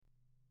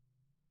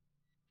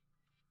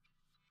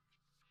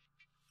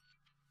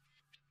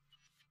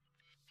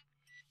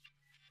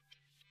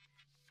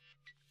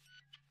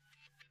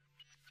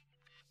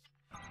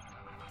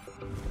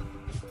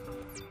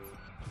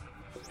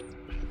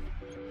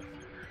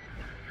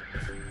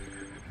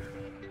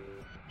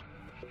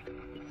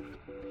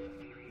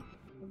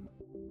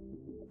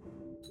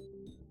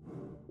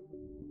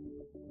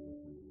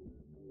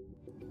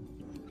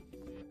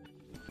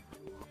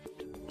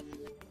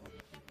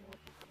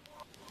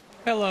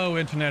Hello,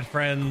 internet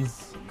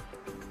friends.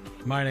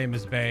 My name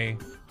is Bay,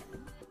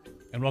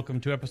 and welcome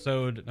to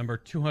episode number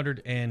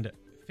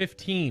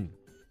 215.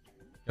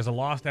 There's a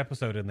lost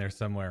episode in there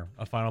somewhere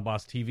of Final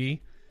Boss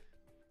TV.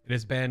 It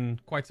has been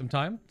quite some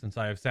time since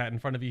I have sat in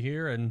front of you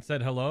here and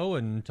said hello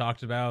and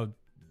talked about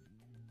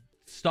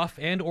stuff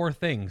and or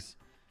things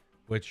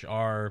which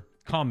are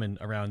common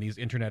around these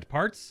internet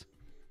parts.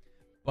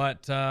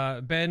 But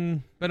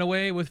been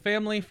away with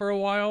family for a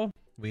while.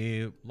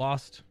 We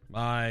lost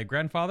my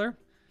grandfather.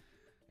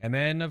 And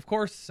then, of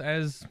course,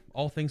 as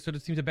all things sort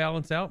of seem to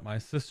balance out, my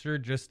sister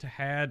just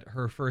had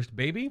her first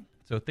baby.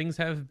 So things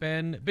have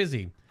been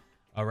busy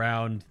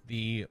around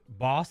the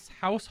Boss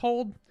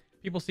household.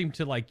 People seem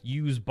to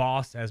use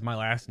Boss as my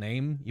last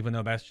name, even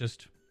though that's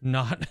just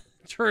not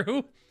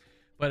true.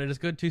 But it is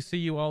good to see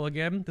you all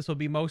again. This will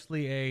be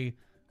mostly a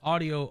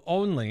audio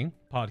only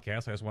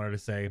podcast. I just wanted to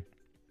say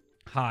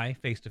hi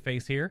face to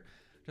face here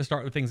to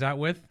start things out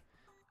with.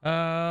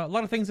 A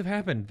lot of things have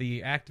happened.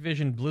 The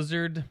Activision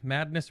Blizzard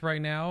madness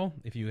right now,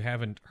 if you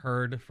haven't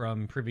heard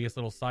from previous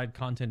little side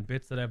content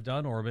bits that I've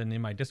done or been in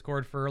my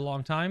Discord for a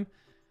long time,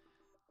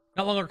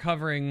 not longer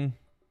covering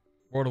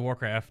World of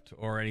Warcraft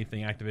or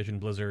anything Activision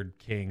Blizzard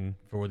King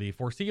for the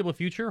foreseeable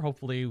future.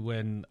 Hopefully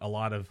when a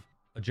lot of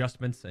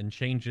adjustments and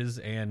changes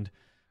and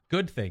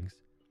good things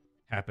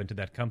happen to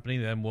that company,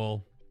 then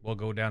we'll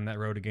go down that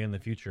road again in the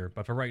future.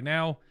 But for right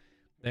now,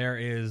 there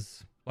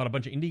is a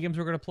bunch of indie games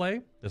we're going to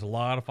play. There's a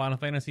lot of Final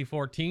Fantasy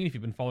 14. If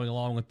you've been following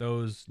along with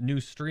those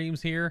new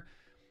streams here,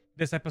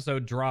 this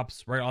episode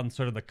drops right on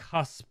sort of the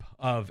cusp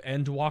of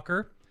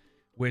Endwalker,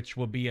 which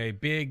will be a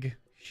big,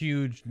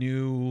 huge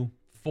new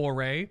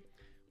foray,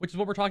 which is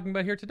what we're talking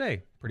about here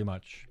today, pretty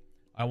much.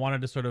 I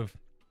wanted to sort of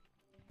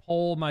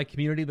poll my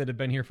community that had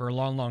been here for a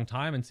long, long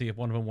time and see if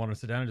one of them wanted to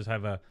sit down and just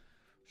have a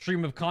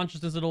stream of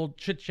consciousness, little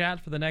chit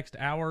chat for the next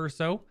hour or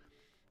so.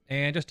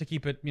 And just to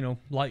keep it,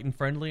 light and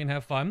friendly and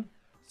have fun.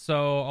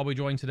 So I'll be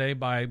joined today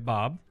by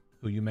Bob,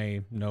 who you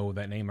may know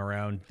that name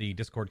around the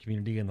Discord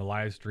community and the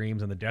live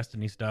streams and the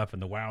Destiny stuff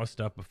and the WoW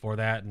stuff before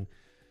that.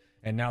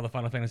 And now the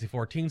Final Fantasy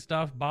 14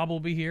 stuff. Bob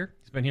will be here.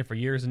 He's been here for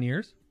years and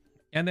years.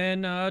 And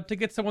then to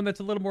get someone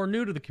that's a little more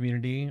new to the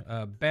community,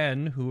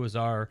 Ben, who is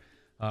our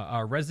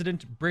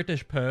resident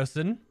British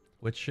person,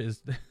 which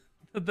is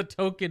the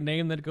token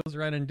name that goes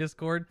around in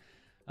Discord.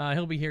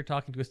 He'll be here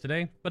talking to us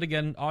today. But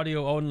again,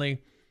 audio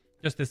only.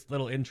 Just this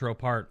little intro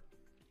part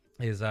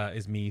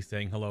is me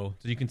saying hello.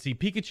 So you can see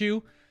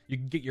Pikachu. You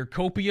can get your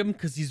copium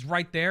because he's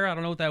right there. I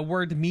don't know what that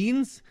word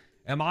means.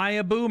 Am I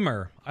a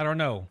boomer? I don't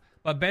know.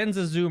 But Ben's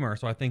a zoomer,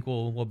 so I think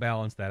we'll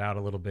balance that out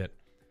a little bit.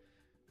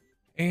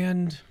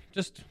 And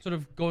just sort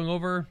of going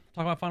over,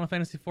 talking about Final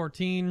Fantasy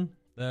 14,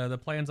 the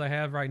plans I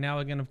have right now.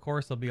 Again, of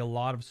course, there'll be a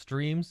lot of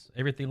streams.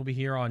 Everything will be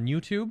here on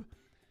YouTube.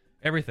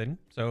 Everything.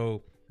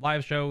 So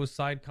live shows,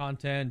 side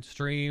content,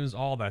 streams,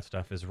 all that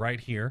stuff is right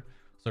here.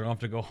 So I don't have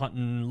to go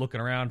hunting, looking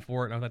around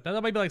for it. And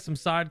that might be some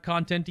side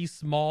content-y,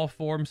 small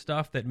form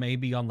stuff that may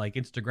be on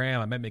Instagram.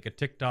 I might make a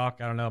TikTok.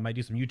 I don't know. I might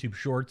do some YouTube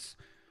shorts.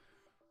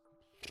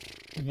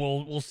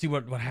 We'll see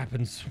what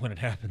happens when it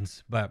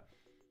happens. But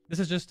this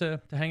is just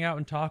to hang out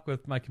and talk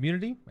with my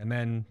community and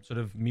then sort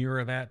of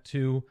mirror that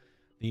to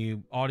the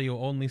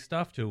audio-only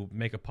stuff to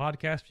make a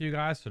podcast for you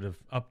guys, sort of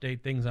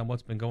update things on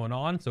what's been going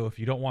on. So if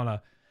you don't want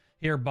to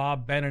hear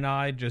Bob, Ben, and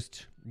I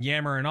just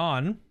yammering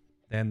on,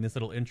 then this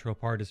little intro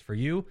part is for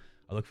you.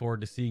 I look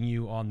forward to seeing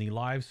you on the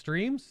live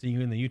stream, seeing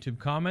you in the YouTube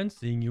comments,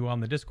 seeing you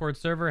on the Discord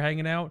server,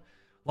 hanging out.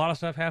 A lot of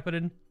stuff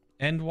happening.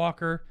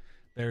 Endwalker.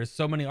 There's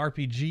so many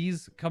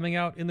RPGs coming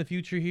out in the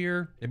future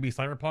here. Maybe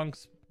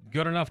Cyberpunk's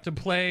good enough to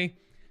play.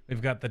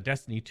 We've got the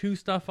Destiny 2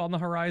 stuff on the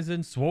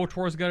horizon.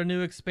 SWTOR's got a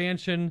new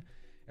expansion.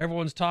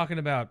 Everyone's talking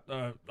about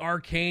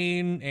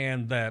Arcane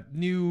and that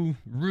new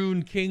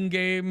Rune King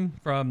game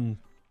from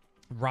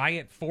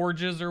Riot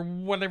Forges or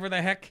whatever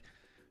the heck.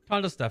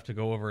 Tons of stuff to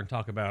go over and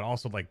talk about.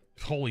 Also,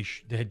 holy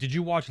did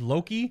you watch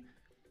Loki?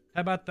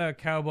 How about the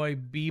Cowboy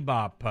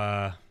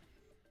Bebop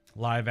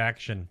live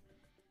action?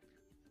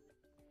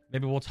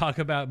 Maybe we'll talk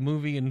about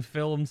movie and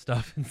film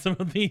stuff and some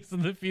of these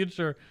in the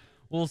future.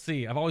 We'll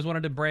see. I've always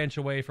wanted to branch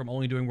away from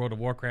only doing World of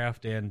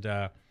Warcraft, and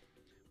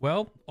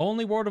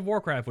only World of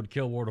Warcraft would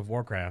kill World of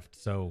Warcraft.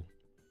 So,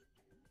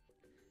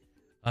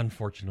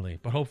 unfortunately,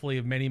 but hopefully,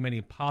 many,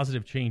 many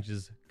positive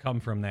changes come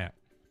from that.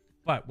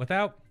 But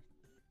without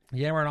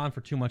yammering on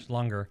for too much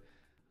longer,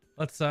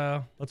 let's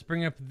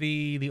bring up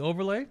the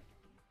overlay,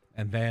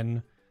 and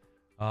then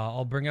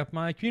I'll bring up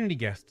my community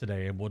guest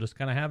today, and we'll just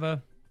kind of have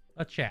a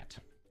chat.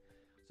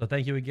 So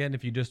thank you again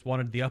if you just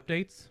wanted the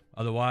updates.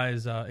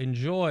 Otherwise,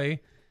 enjoy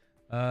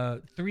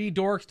three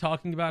dorks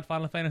talking about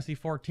Final Fantasy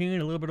 14,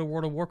 a little bit of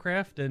World of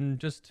Warcraft, and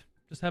just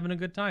having a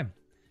good time.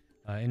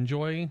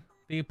 Enjoy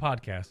the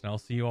podcast, and I'll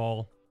see you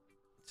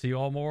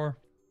all more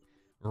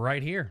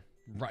right here.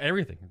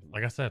 Everything,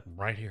 like I said,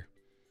 right here.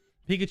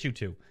 Pikachu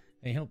too.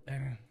 Hey,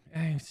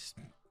 it's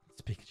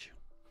Pikachu.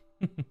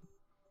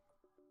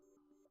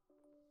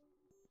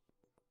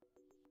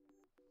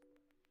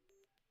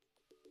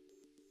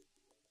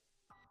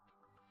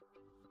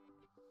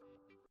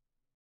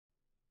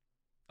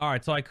 All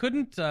right, so I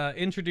couldn't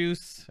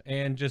introduce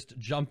and just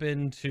jump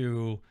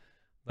into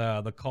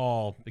the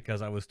call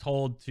because I was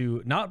told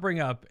to not bring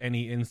up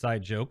any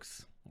inside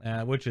jokes,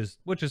 which is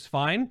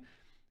fine.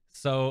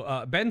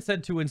 So Ben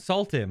said to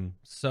insult him.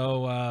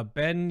 So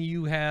Ben,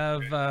 you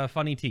have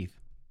funny teeth.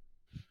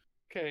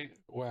 Okay,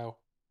 wow.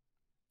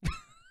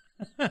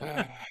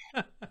 Yeah,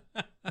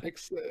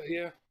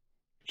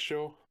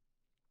 sure.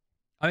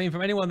 I mean,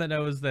 from anyone that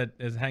knows that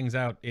hangs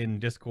out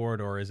in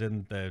Discord or is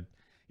in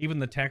even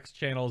the text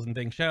channels and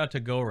things, shout out to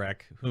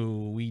Gorek,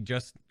 who we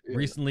just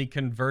recently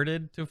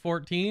converted to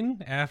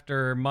 14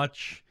 after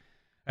much.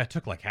 It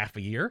took like half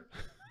a year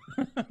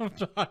of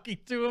talking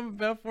to him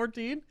about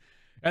 14,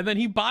 and then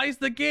he buys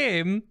the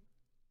game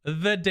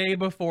the day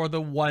before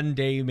the 1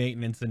 day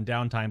maintenance and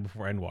downtime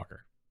before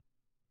Endwalker.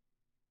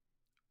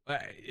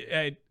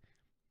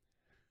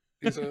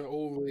 These are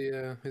all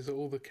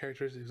the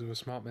characteristics of a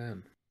smart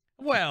man.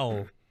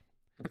 Well,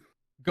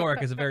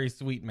 Gorek is a very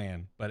sweet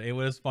man, but it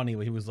was funny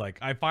when he was like,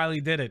 I finally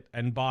did it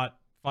and bought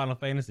Final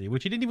Fantasy,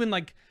 which he didn't even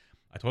like.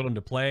 I told him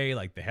to play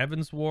like the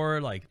Heavens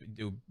War, like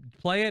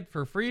play it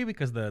for free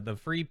because the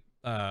free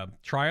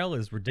trial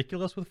is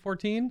ridiculous with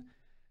 14.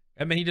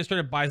 And then he just straight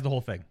up buys the whole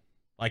thing,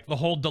 like the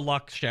whole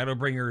deluxe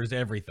Shadowbringers,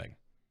 everything.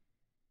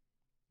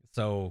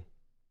 So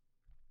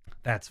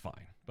that's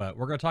fine. But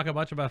we're going to talk a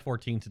bunch about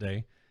 14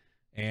 today.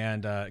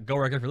 And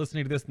Gorek, if you're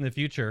listening to this in the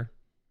future,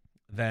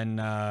 then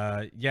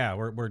yeah,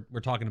 we're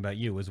talking about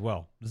you as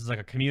well. This is like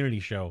a community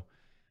show.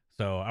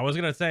 So I was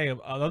gonna say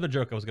another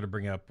joke I was gonna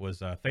bring up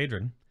was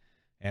Phaedron,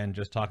 and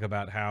just talk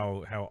about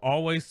how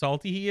always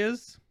salty he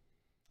is.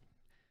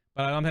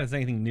 But I don't think it's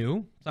anything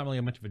new. It's not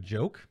really much of a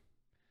joke.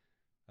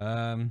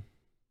 More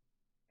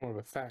of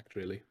a fact,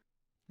 really.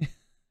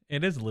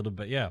 It is a little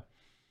bit, yeah.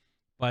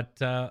 But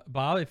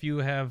Bob, if you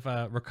have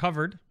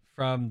recovered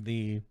from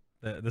the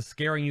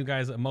scaring you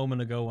guys a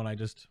moment ago when I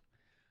just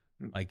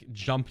like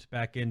jumped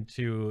back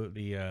into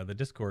the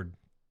Discord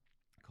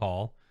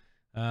call,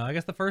 I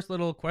guess the first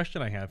little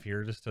question I have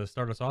here, just to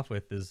start us off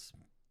with, is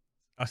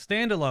a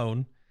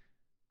standalone.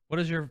 What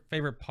is your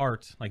favorite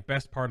part, like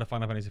best part of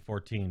Final Fantasy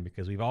 14?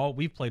 Because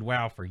we've played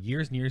WoW for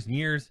years and years and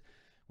years.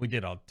 We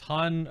did a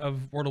ton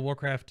of World of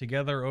Warcraft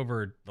together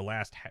over the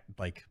last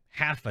like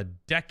half a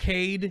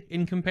decade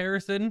in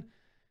comparison,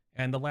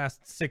 and the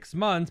last 6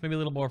 months, maybe a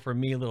little more for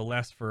me, a little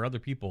less for other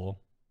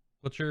people.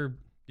 What's your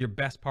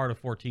best part of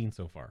 14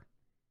 so far?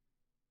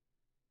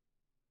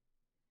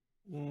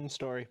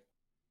 Story.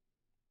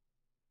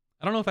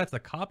 I don't know if that's the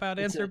cop-out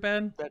answer,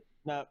 Ben.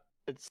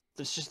 It's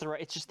just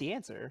the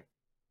answer.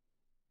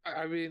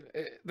 I mean,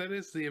 that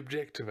is the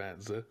objective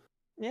answer.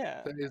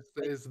 Yeah,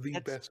 that is the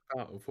best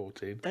part of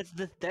 14.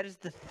 That is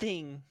the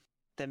thing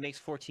that makes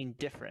 14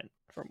 different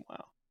from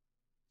WoW.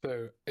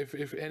 So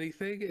if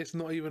anything, it's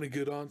not even a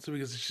good answer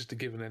because it's just a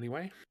given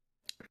anyway.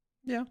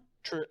 Yeah.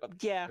 True.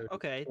 Yeah.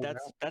 Okay.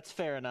 That's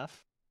fair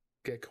enough.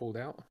 Get called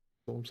out. That's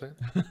what I'm saying.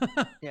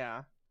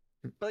 Yeah.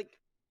 Like,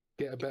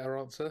 get a better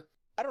answer.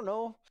 I don't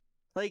know.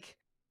 Like,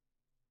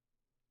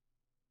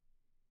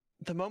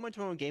 the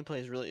moment-to-moment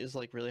gameplay is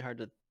really hard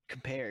to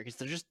compare because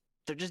they're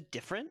just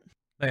different.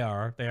 They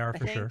are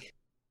for sure.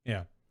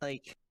 Yeah.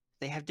 Like,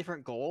 they have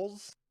different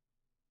goals.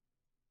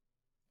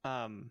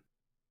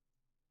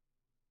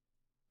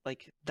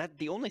 Like that.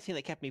 The only thing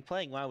that kept me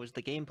playing WoW was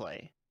the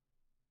gameplay.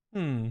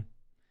 Yeah,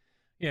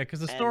 because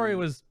the story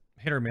was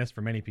hit or miss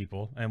for many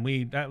people, and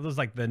that was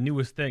like the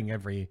newest thing.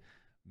 Every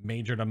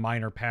major to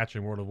minor patch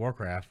in World of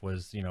Warcraft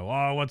was,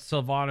 oh, what's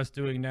Sylvanas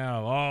doing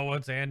now? Oh,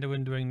 what's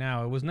Anduin doing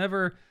now? It was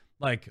never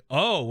like,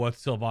 oh,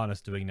 what's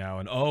Sylvanas doing now?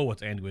 And oh,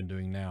 what's Anduin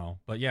doing now?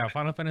 But yeah,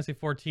 Final Fantasy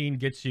 14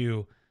 gets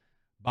you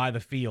by the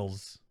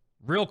feels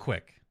real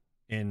quick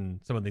in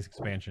some of these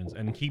expansions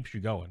and keeps you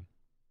going.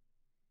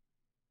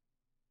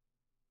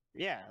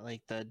 Yeah,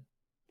 like the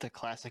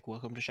classic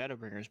 "Welcome to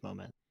Shadowbringers"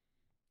 moment.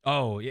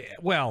 Oh yeah,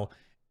 well,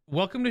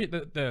 welcome to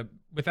the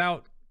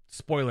without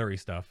spoilery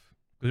stuff.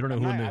 We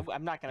don't know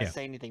I'm not gonna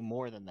say anything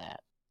more than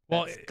that.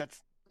 Well,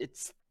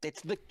 it's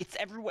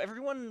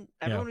everyone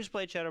who's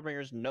played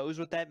Shadowbringers knows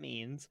what that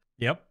means.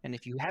 Yep. And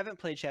if you haven't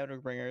played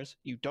Shadowbringers,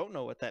 you don't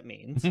know what that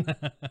means.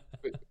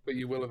 but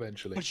you will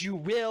eventually. But you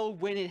will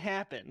when it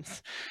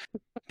happens,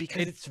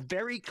 because it's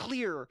very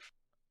clear.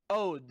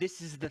 Oh,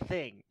 this is the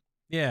thing.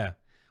 Yeah.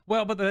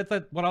 Well, but that's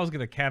what I was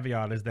going to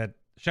caveat is that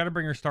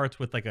Shadowbringer starts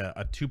with like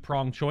a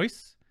two-pronged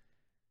choice,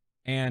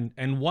 and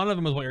one of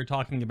them is what you're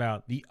talking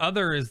about. The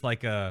other is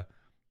like oh,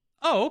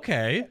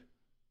 okay,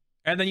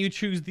 and then you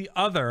choose the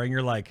other, and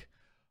you're like,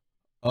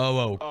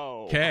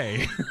 oh,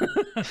 okay.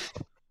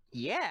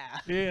 Yeah.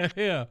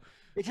 Yeah.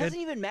 It doesn't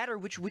even matter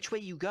which way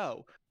you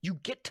go. You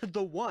get to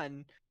the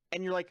one,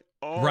 and you're like,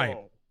 oh.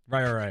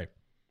 Right.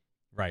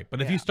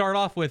 But if you start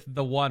off with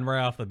the one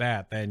right off the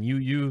bat, then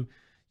you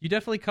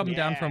definitely come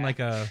down from like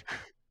a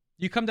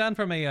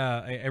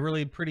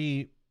really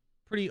pretty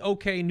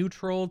okay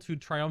neutral to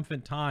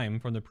triumphant time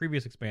from the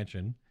previous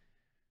expansion,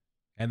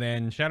 and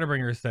then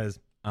Shadowbringer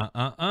says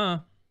yeah,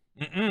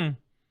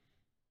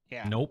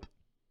 nope.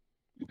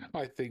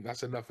 I think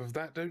that's enough of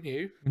that, don't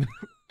you?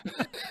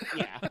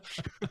 Yeah.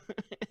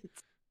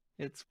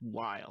 It's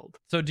wild.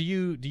 So do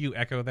you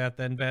echo that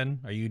then, Ben?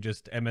 Are you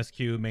just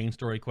MSQ main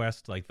story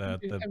quest like the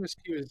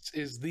MSQ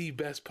is the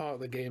best part of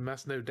the game,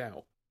 that's no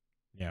doubt.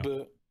 yeah.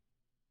 But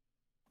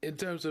in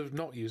terms of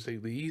not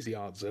using the easy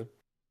answer,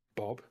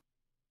 Bob,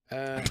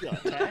 Skill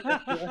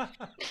attack.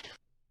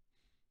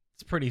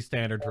 It's pretty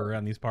standard for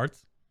around these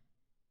parts.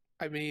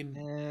 I mean,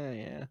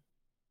 Yeah.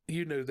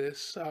 you know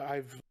this.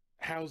 I've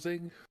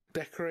housing,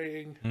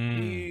 decorating,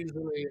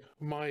 easily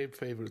my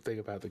favorite thing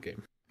about the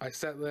game. I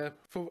sat there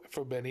for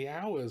many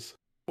hours,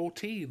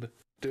 14,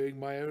 doing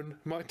my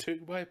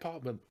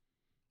apartment.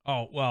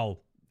 Oh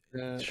well,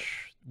 Uh,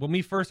 when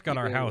we first got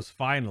our people- house,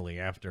 finally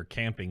after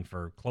camping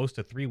for close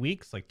to 3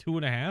 weeks, like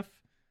 2.5.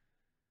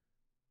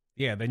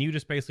 Yeah, then you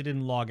just basically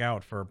didn't log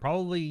out for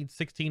probably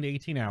 16 to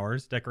 18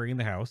 hours decorating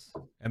the house,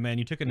 and then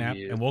you took a nap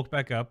Yeah. and woke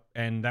back up,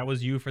 and that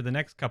was you for the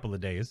next couple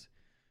of days.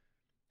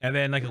 And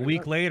then like a Pretty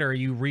week much. later,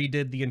 you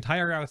redid the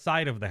entire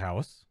outside of the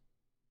house.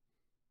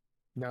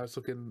 now it's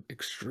looking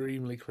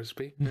extremely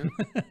crispy. Yeah.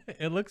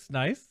 It looks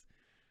nice.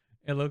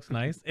 It looks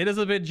nice. It is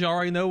a bit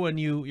jarring though when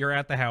you're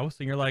at the house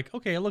and you're like,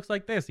 okay, it looks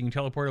like this. You can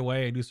teleport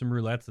away and do some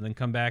roulettes and then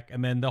come back,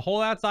 and then the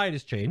whole outside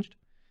is changed,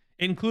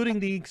 including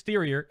the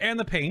exterior and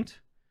the paint.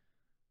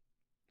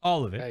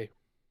 All of it. Hey,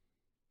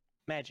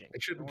 Magic.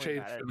 it shouldn't Don't worry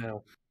change about for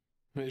now.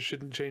 It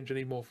shouldn't change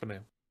anymore for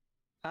now.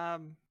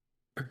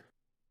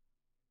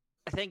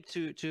 I think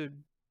to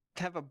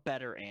have a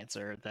better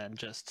answer than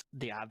just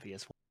the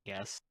obvious one, I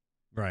guess.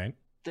 Right.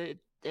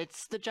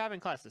 It's the job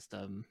and class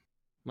system,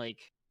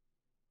 like,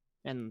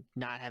 and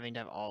not having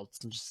to have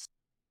alts and just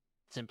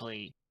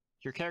simply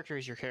your character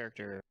is your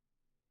character,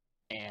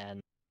 and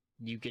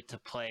you get to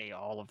play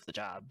all of the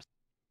jobs.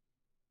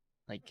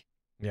 Like,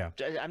 Yeah.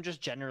 I'm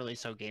just generally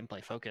so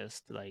gameplay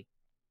focused. Like,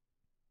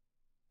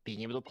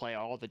 being able to play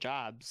all the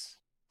jobs,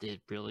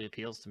 it really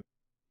appeals to me.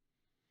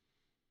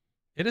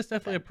 It is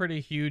definitely a pretty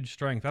huge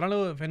strength. I don't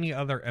know if any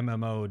other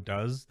MMO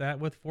does that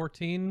with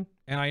 14.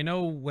 And I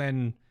know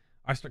when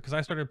because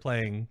I started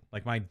playing,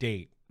 like my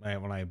date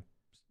when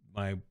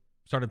I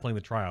started playing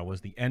the trial was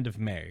the end of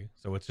May,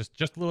 so it's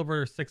just a little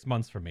over 6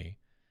 months for me.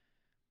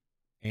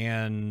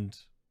 And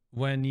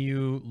when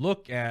you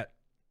look at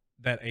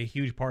that, a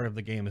huge part of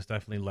the game is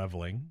definitely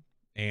leveling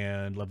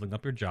and leveling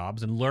up your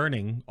jobs and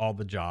learning all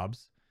the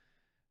jobs.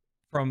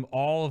 From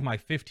all of my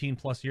 15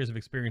 plus years of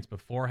experience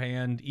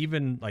beforehand,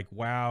 even like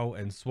WoW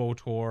and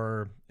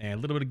SWOTOR and a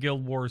little bit of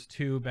Guild Wars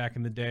 2 back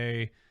in the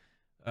day,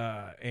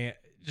 and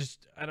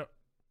just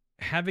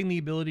having the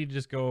ability to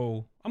just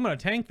go, I'm gonna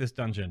tank this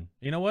dungeon.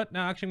 You know what? No,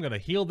 actually, I'm gonna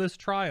heal this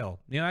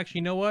trial. Actually,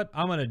 you know what?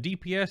 I'm gonna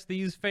DPS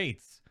these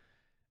fates,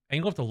 and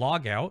you don't have to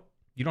log out.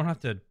 You don't have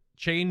to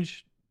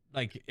change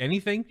like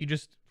anything. You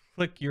just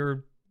click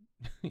your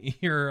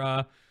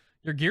your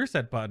gear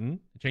set button.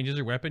 It changes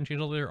your weapon,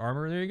 changes all your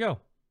armor. There you go.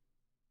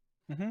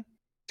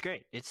 It's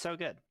great. It's so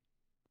good.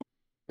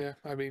 Yeah,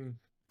 I mean,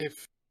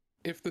 if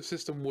the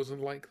system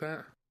wasn't like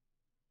that,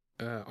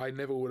 I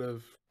never would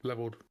have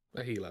leveled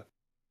a healer,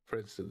 for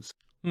instance.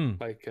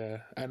 Like,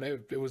 and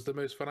it was the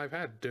most fun I've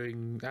had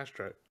doing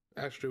Astro.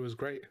 Astro was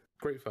great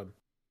fun.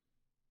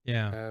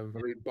 Yeah. I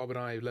mean, Bob and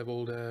I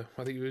leveled. I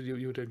think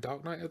you were doing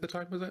Dark Knight at the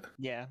time, was it?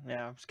 Yeah.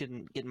 I was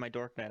getting my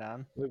dork net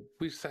on.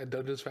 We sat in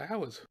dungeons for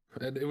hours,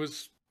 and it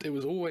was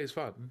always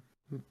fun.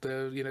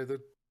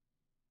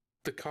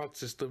 The card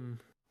system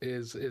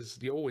is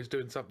you're always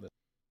doing something.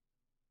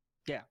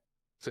 Yeah.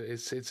 So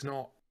it's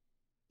not.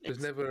 There's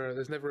never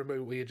a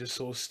moment where you just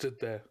sort of stood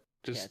there,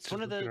 just, it's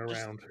one of looking the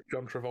around.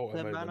 John Travolta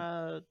the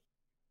moment.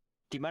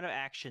 amount of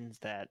actions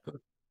that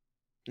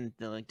and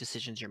the like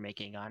decisions you're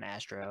making on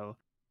Astro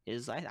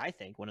is I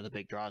think one of the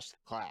big draws to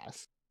the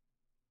class.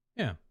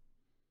 Yeah.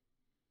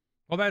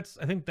 Well, I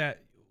think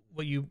that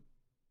what you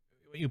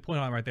point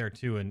out right there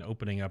too, in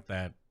opening up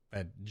that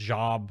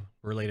job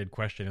related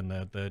question and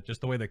the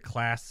just the way the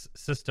class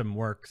system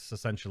works.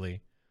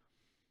 Essentially,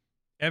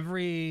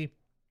 every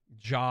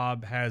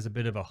job has a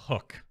bit of a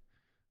hook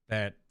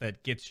that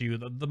gets you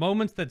the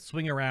moments that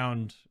swing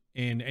around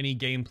in any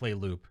gameplay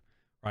loop,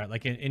 right?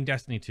 Like in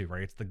Destiny 2,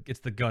 right? It's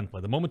the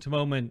gunplay, the moment to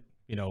moment,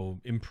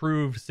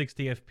 improved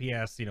 60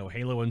 FPS,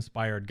 Halo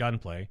inspired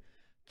gunplay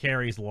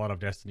carries a lot of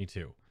Destiny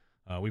 2.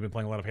 We've been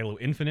playing a lot of Halo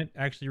Infinite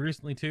actually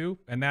recently too,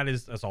 and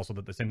that's also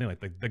the same thing.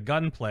 Like the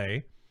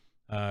gunplay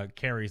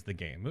carries the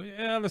game.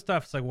 Other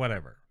stuff's like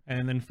whatever.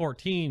 And then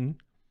 14,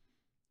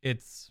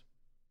 it's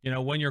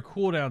when your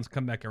cooldowns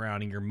come back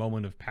around and your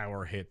moment of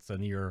power hits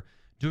and you're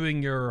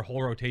doing your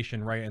whole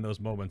rotation right in those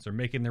moments, or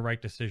making the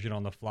right decision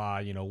on the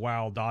fly,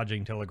 while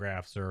dodging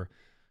telegraphs, or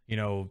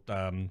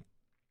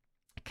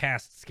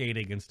cast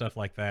skating and stuff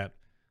like that.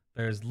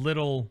 There's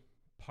little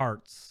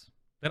parts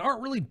that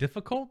aren't really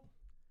difficult,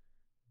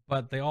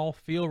 but they all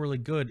feel really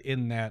good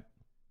in that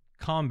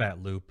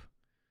combat loop.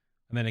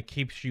 And then it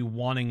keeps you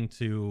wanting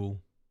to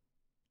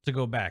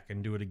go back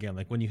and do it again.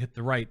 Like when you hit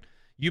the right,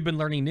 you've been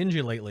learning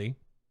ninja lately,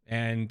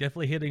 and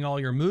definitely hitting all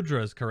your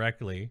mudras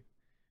correctly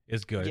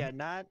is good. Yeah,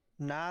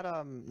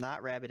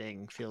 not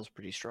rabbiting feels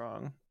pretty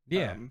strong.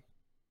 Yeah.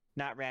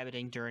 Not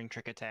rabbiting during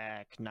trick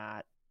attack,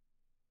 not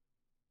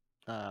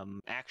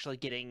actually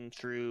getting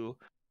through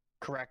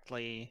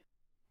correctly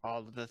all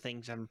of the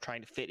things I'm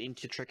trying to fit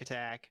into Trick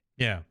Attack.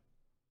 Yeah.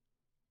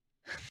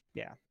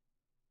 Yeah.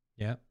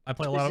 Yeah. I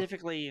play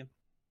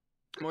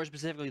more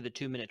specifically, the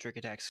 2-minute Trick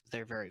Attacks.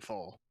 They're very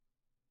full.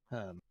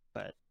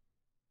 But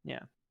yeah.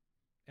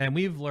 And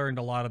we've learned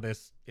a lot of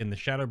this in the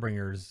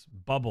Shadowbringers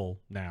bubble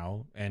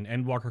now, and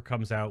Endwalker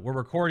comes out. We're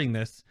recording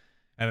this,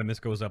 and then this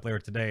goes up later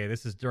today.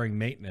 This is during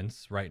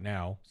maintenance right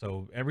now.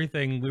 So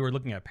everything, we were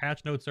looking at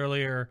patch notes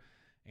earlier,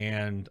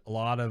 and a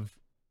lot of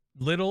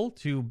little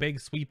to big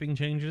sweeping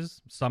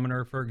changes.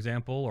 Summoner, for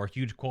example, or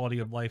huge quality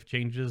of life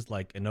changes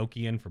like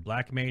Enochian for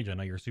Black Mage. I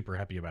know you're super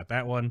happy about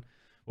that one.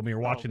 When we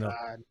were watching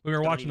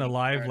the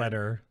live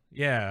letter,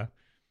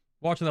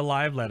 watching the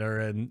live letter,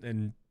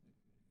 and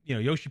you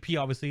know, Yoshi P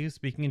obviously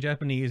speaking in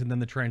Japanese, and then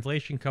the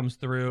translation comes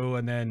through,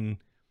 and then,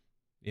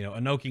 you know,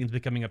 Enochian's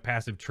becoming a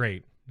passive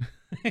trait.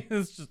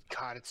 It's just,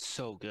 God, it's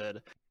so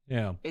good.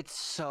 Yeah. It's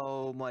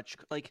so much,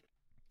 like,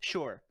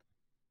 sure,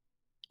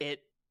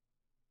 it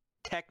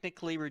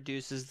technically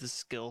reduces the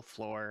skill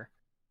floor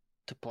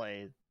to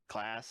play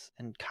class,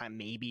 and kind of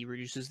maybe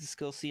reduces the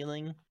skill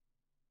ceiling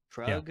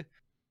for UG,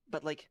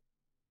 but, like,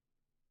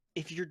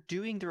 if you're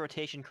doing the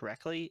rotation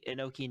correctly,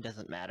 Enochian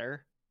doesn't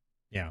matter.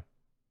 Yeah.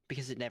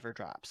 Because it never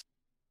drops.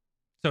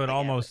 So it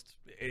almost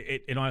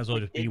it might as well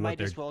just be what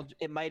they're.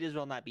 It might as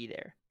well not be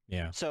there.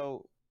 Yeah.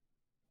 So,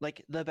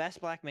 like, the best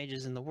Black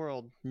Mages in the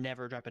world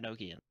never drop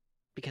Enochian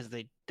because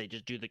they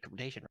just do the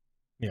rotation.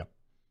 Yeah.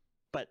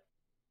 But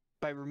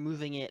by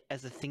removing it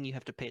as a thing you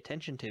have to pay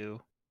attention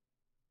to,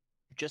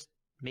 just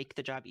make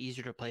the job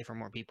easier to play for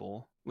more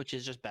people, which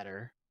is just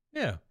better.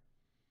 Yeah.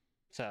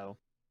 So.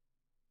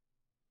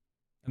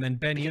 And then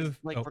Ben,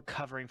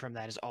 recovering from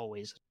that is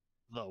always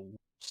the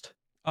worst.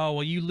 Oh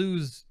well, you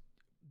lose.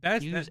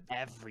 Use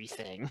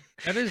everything.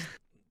 That is,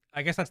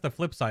 I guess that's the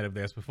flip side of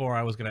this. Before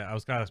I was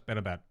gonna spend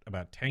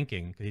about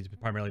tanking, because he's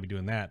primarily be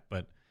doing that,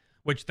 but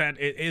which that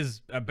it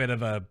is a bit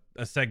of a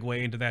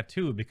segue into that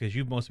too, because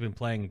you've mostly been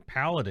playing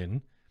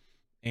Paladin,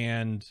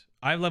 and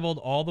I've leveled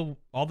all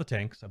the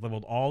tanks. I've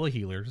leveled all the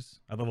healers.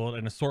 I've leveled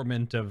an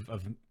assortment of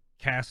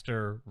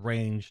caster,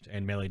 ranged,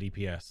 and melee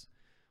DPS.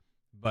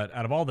 But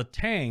out of all the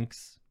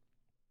tanks,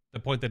 the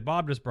point that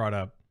Bob just brought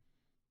up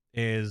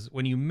is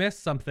when you miss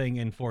something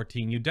in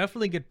 14, you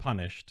definitely get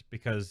punished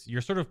because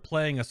you're sort of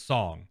playing a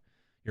song.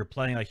 You're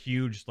playing a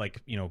huge,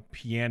 like, you know,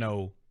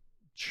 piano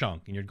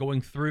chunk, and you're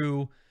going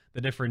through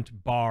the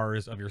different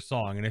bars of your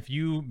song. And if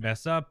you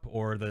mess up,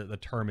 or the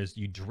term is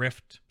you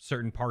drift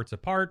certain parts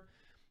apart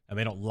and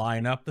they don't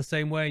line up the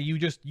same way, you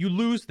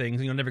lose things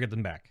and you'll never get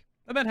them back.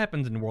 And that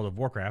happens in World of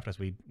Warcraft, as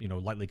we, you know,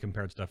 lightly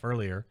compared stuff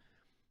earlier.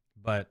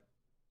 But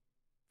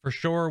for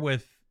sure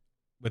with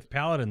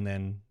Paladin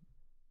then,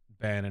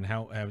 Ben, and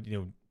how you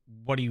know,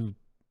 what do you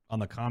on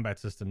the combat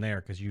system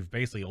there? Because you've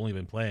basically only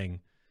been playing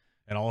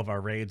in all of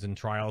our raids and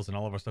trials and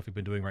all of our stuff we've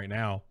been doing right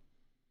now.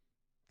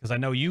 Because I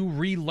know you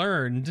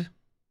relearned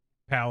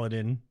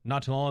Paladin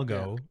not too long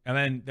ago, and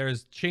then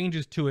there's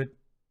changes to it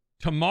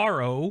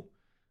tomorrow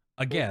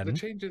again. Well,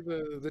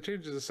 the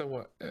changes are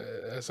somewhat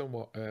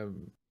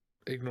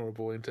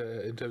ignorable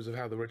in terms of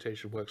how the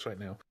rotation works right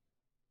now.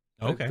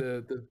 Okay.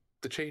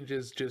 The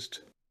changes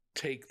just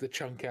take the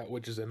chunk out,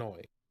 which is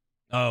annoying.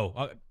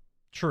 Oh.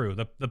 True.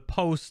 The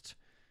post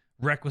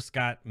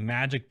Requiescat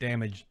magic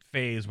damage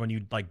phase, when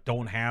you like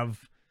don't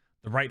have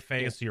the right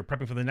phase, so you're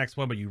prepping for the next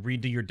one, but you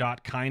redo your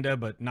dot kinda,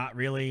 but not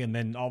really, and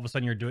then all of a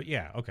sudden you're doing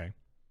okay.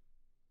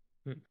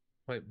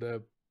 Like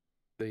the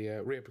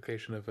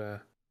reapplication of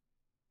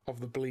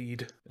the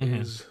bleed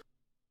is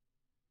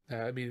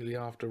immediately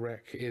after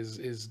Rec is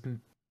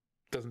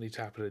doesn't need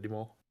to happen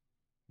anymore.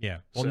 Yeah.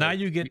 Well, so now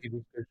you can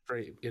go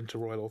straight into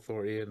Royal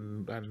Authority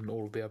and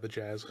all of the other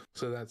jazz.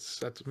 So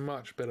that's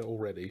much better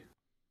already.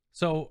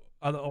 So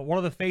what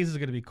are the phases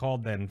going to be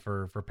called then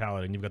for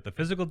Paladin? You've got the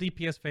physical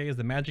DPS phase,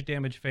 the magic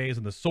damage phase,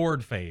 and the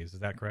sword phase. Is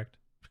that correct?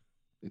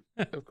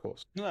 Of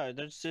course. No,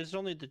 there's still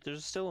only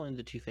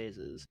the 2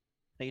 phases.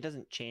 Like, it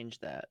doesn't change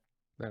that.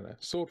 No,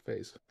 sword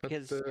phase.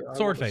 Because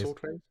sword phase.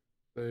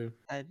 So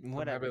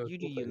whatever, you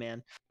do you,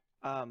 man.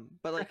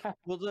 But like,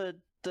 well,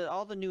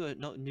 all the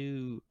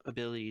new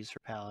abilities for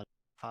Paladin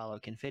follow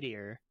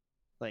Confiteor,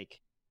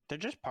 like, they're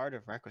just part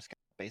of Requiescat,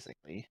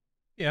 basically.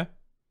 Yeah.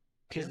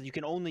 Because you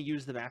can only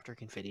use them after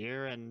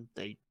Confiteor, and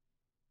they...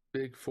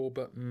 Big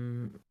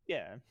 4-button...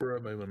 Yeah. For a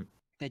moment.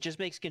 It just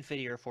makes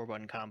Confiteor a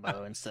 4-button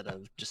combo instead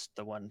of just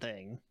the one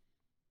thing.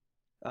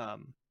 But,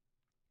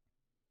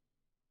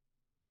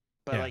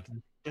 like,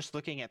 just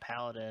looking at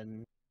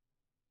Paladin,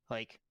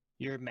 like,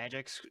 your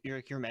magic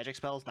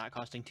spells not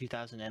costing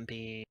 2,000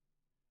 MP,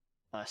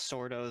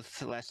 Sword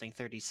Oath lasting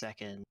 30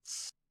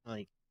 seconds,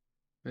 like...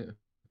 Yeah.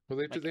 Well,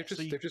 they've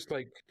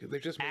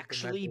just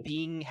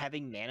actually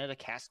having mana to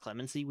cast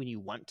Clemency when you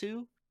want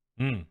to.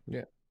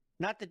 Yeah.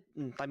 Not that,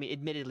 I mean,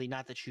 admittedly,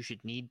 not that you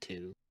should need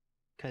to,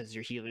 because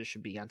your healers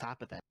should be on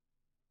top of that.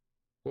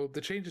 Well,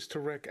 the changes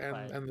to Rec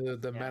and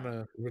the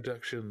mana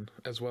reduction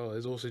as well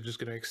is also just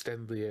going to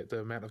extend the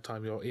amount of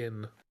time you're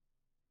in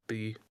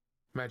the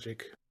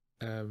magic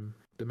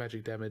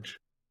damage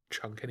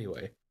chunk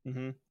anyway.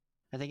 Mm-hmm.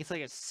 I think it's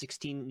like a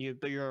 16.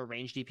 But you're a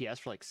ranged DPS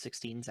for like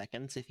 16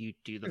 seconds if you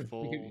do the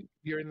full.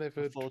 You're in there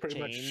for full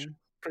chain.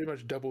 pretty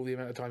much double the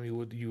amount of time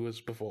you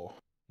was before.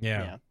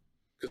 Yeah.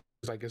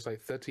 Because I guess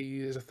like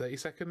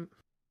 30-second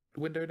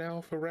window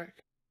now for rec.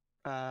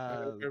 If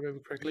I remember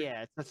correctly.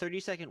 Yeah, it's a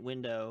 30-second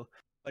window.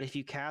 But if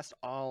you cast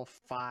all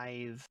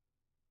 5,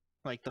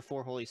 like the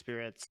 4 Holy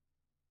Spirits,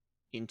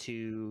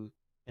 into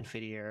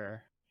Infidier,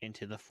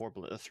 into the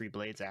 3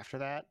 blades after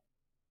that,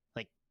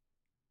 like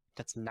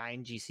that's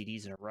 9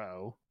 GCDs in a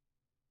row.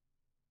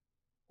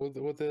 Well,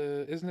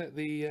 isn't it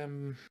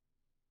the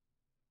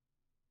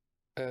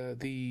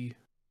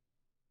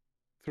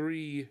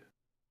 3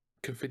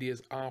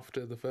 Confidiers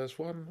after the first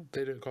one?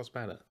 They don't cost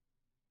mana.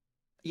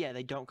 Yeah,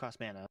 they don't cost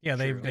mana. Yeah,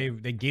 they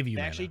give you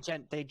they mana. Actually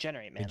they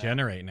generate mana. They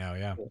generate now,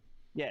 yeah.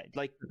 Yeah,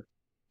 like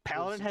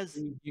Paladin has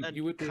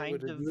you would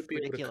kind of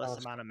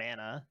ridiculous amount of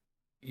mana.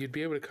 You'd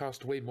be able to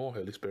cast way more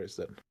Holy Spirits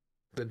than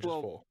just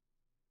 4.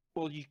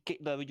 Well, you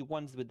get the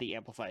ones with the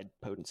amplified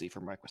potency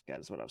from Requiescat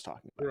is what I was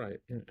talking about. Right.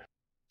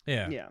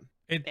 Yeah.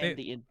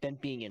 Then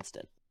being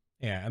instant.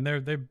 Yeah, and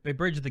they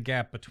bridge the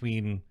gap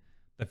between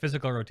the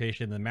physical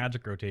rotation and the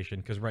magic rotation,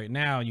 because right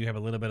now you have a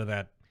little bit of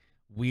that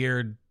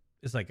weird,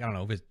 it's like, I don't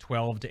know, if it's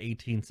 12 to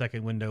 18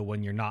 second window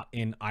when you're not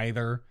in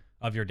either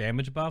of your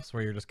damage buffs,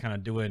 where you're just kind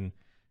of doing,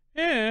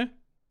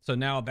 So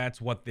now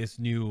that's what this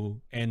new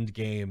end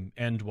game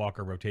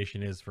Endwalker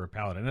rotation is for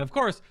Paladin. And of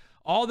course,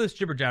 all this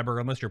jibber jabber,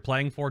 unless you're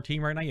playing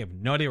 14 right now, you have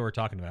no idea what we're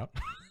talking about.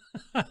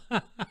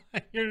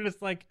 You're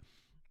just like,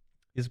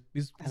 these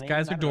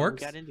guys are dorks.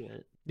 We got into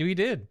it. We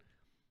did.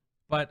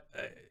 But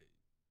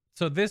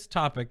so this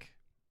topic,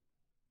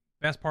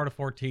 best part of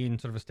 14,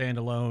 sort of a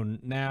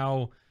standalone.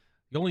 Now,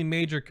 the only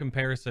major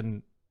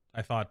comparison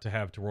I thought to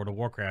have to World of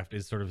Warcraft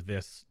is sort of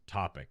this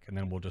topic, and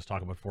then we'll just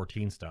talk about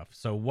 14 stuff.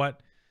 So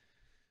what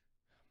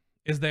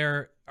is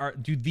there?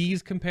 Do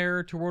these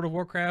compare to World of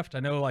Warcraft? I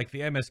know like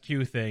the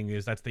MSQ thing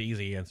that's the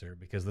easy answer,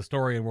 because the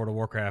story in World of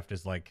Warcraft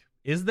is like,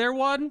 is there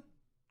one?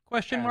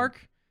 Question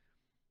mark.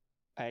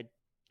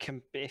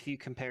 If you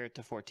compare it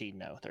to 14,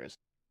 no, there is.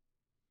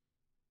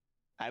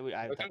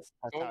 That's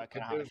how I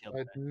feel. I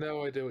have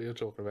no idea what you're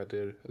talking about,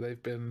 dude.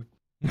 They've been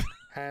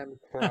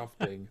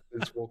handcrafting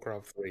since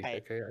Warcraft 3.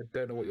 Okay, I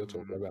don't know what you're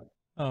talking about.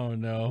 Oh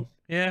no.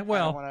 Yeah,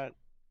 well,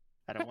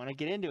 I don't want to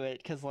get into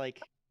it because,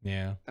 like,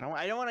 yeah, I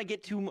don't want to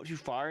get too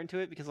far into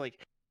it, because,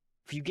 like,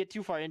 if you get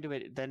too far into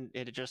it, then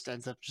it just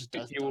ends up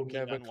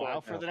on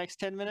WoW for the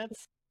next 10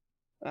 minutes,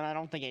 and I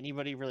don't think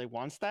anybody really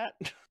wants that.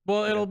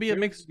 Well, it'll be a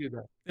mix.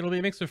 It'll be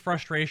a mix of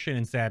frustration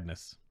and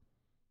sadness.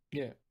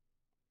 Yeah,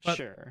 but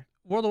sure.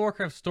 World of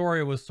Warcraft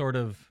story was sort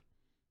of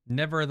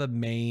never the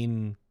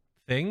main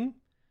thing.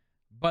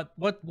 But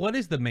what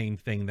is the main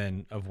thing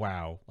then of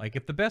WoW? Like,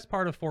 if the best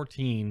part of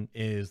 14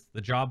 is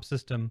the job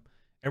system,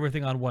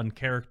 everything on one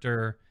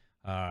character,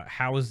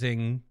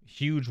 housing,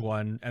 huge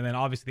one, and then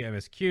obviously the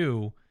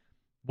MSQ,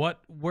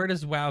 where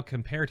does WoW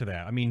compare to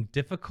that? I mean,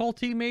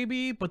 difficulty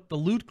maybe, but the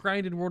loot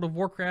grind in World of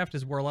Warcraft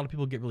is where a lot of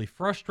people get really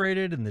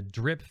frustrated, and the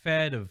drip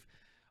fed of,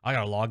 I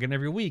gotta log in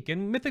every week.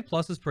 And Mythic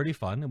Plus is pretty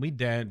fun, and we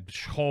did,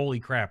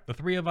 holy crap, the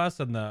 3 of us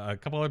and a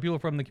couple other people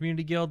from the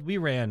community guild, we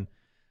ran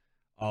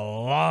a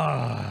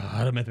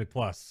lot of Mythic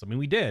Plus. I mean,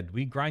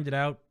 we grinded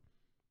out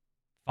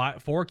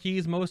 4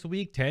 keys most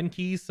week, 10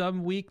 keys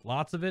some week,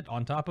 lots of it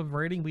on top of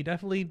raiding. We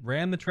definitely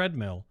ran the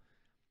treadmill.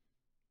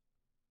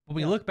 But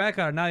when you look back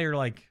on it now, you're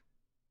like,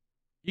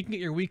 you can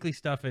get your weekly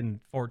stuff in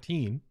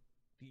 14,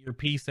 get your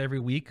piece every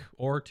week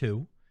or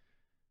 2.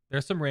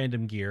 There's some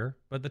random gear,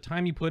 but the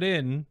time you put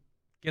in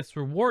gets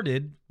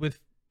rewarded with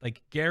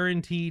like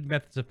guaranteed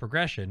methods of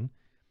progression.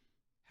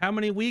 How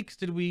many weeks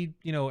did we,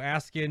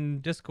 ask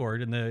in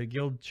Discord in the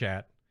guild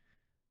chat,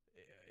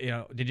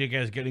 did you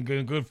guys get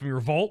anything good from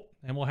your vault?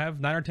 And we'll have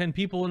 9 or 10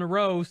 people in a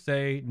row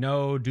say,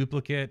 no,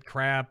 duplicate,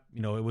 crap.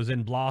 it was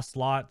in blah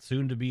slot,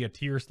 soon to be a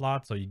tier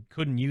slot, so you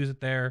couldn't use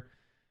it there.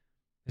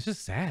 It's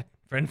just sad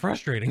and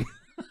frustrating.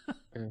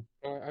 Yeah.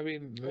 I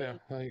mean, yeah.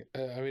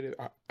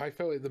 I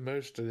felt it the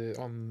most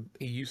on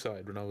EU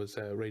side when I was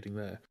raiding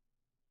there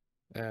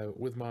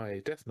with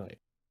my Death Knight.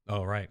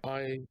 Oh, right.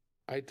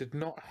 I did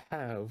not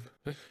have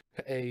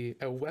a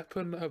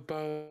weapon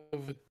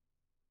above,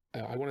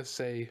 I want to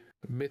say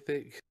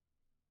Mythic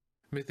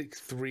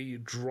 3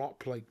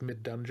 drop, like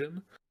mid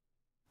dungeon,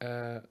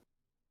 of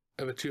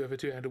a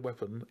two-handed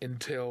weapon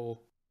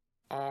until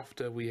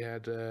after we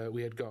had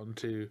gotten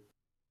to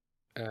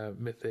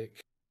Mythic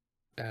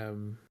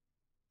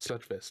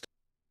Sludgefist.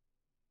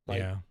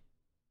 Yeah.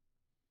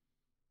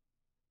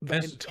 The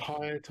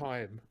entire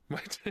time,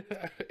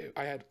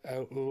 I had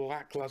a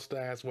lackluster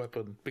ass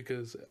weapon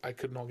because I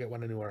could not get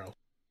one anywhere else.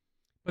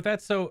 But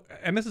that's so,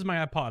 and this is my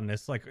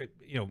hypothesis, like,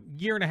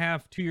 year and a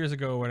half, 2 years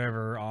ago, or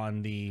whatever,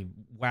 on the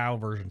WoW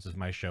versions of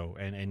my show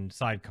and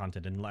side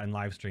content and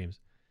live streams,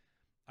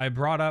 I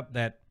brought up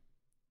that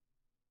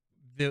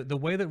the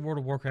way that World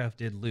of Warcraft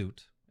did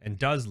loot and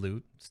does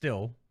loot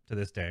still to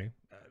this day,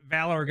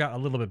 Valor got a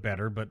little bit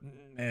better, but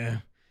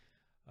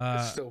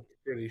it's still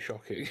pretty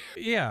shocking.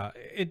 Yeah,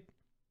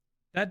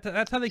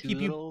 That's how they Too keep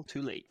you. little,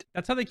 too late.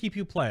 That's how they keep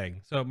you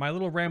playing. So my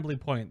little rambly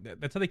point.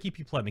 That's how they keep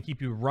you playing. They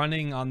keep you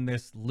running on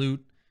this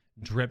loot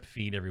drip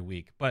feed every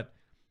week. But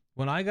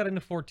when I got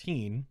into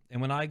 14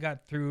 and when I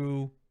got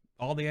through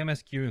all the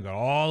MSQ and got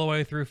all the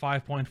way through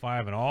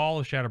 5.5 and all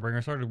the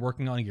Shadowbringer, started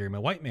working on gear, my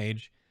White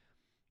Mage,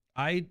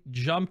 I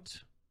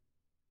jumped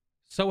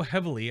so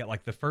heavily at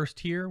like the first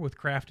tier with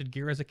crafted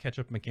gear as a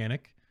catch-up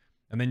mechanic.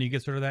 And then you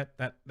get sort of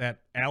that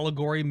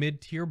allegory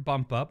mid-tier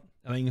bump up.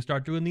 And then you can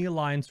start doing the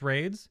alliance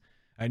raids.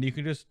 And you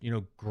can just,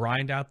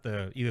 grind out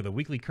either the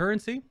weekly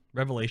currency,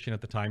 Revelation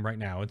at the time. Right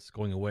now, it's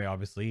going away,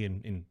 obviously,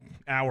 in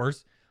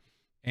hours.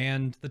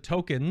 And the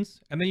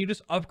tokens. And then you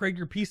just upgrade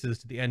your pieces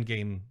to the end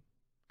game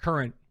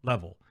current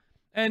level.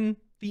 And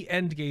the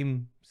end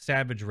game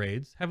Savage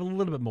raids have a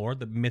little bit more,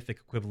 the mythic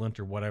equivalent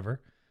or whatever,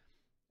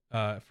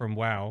 from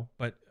WoW.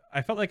 But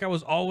I felt like I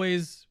was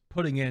always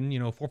putting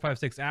in, 4, 5,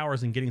 6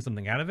 hours and getting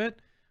something out of it.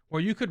 Or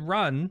you could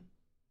run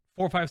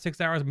 4, 5,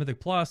 6 hours of Mythic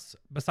Plus.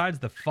 Besides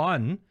the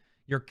fun,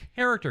 your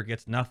character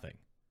gets nothing.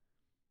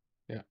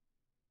 Yeah.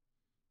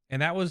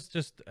 And that was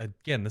just,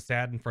 again, the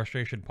sad and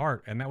frustration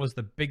part. And that was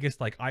the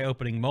biggest,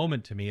 eye-opening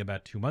moment to me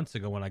about 2 months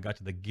ago when I got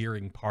to the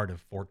gearing part of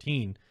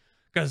 14.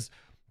 Because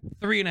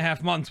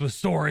 3.5 months with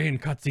story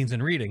and cutscenes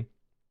and reading.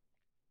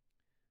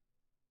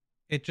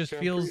 It just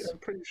feels... I'm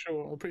pretty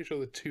sure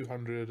the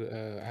 200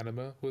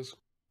 anima was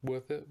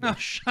worth it. Oh,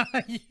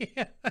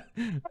 yeah.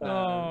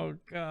 Oh,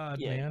 God,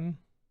 yeah. man.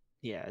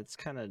 Yeah, it's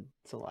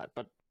a lot.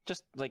 But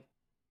just,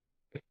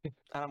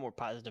 on a more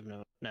positive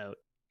note.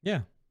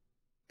 Yeah.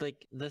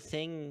 The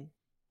thing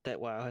that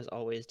WoW has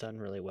always done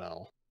really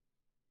well,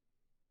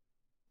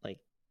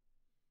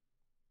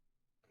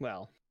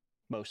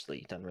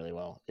 mostly done really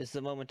well, is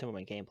the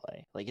moment-to-moment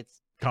gameplay.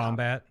 It's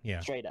combat, yeah.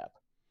 Straight up.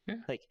 Yeah.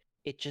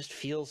 It just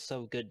feels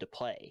so good to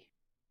play.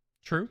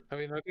 True. I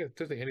mean, I don't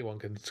think anyone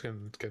can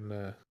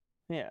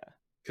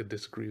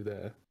disagree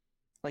there.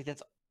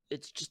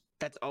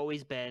 That's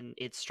always been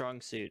its strong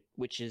suit,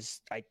 which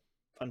is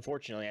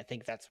unfortunately I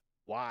think that's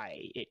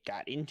why it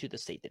got into the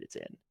state that it's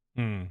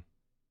in.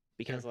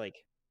 Because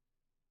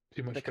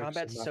the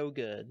combat's so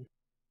good.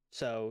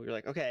 So you're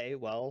like, okay,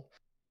 well,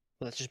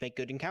 let's just make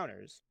good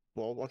encounters.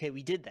 Well, okay,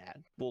 we did that.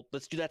 Well,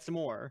 let's do that some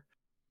more.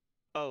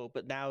 Oh,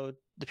 but now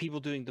the people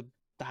doing the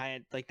high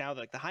end, the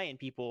high end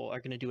people are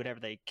going to do whatever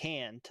they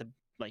can to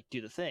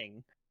do the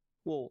thing.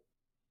 Well,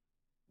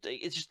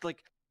 it's just a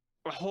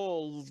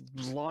whole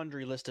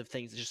laundry list of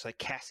things that just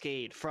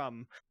cascade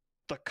from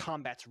the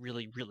combat's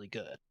really, really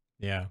good.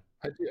 Yeah.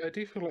 I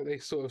do feel like they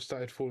sort of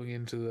started falling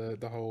into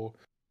the whole,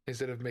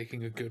 instead of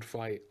making a good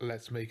fight,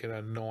 let's make an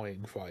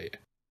annoying fight.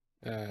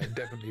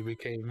 Definitely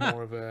became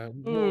more of a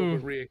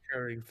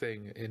reoccurring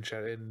thing in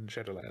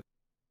Shadowlands.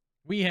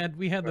 We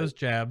had those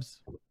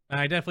jabs. And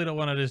I definitely don't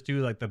want to just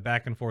do the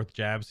back and forth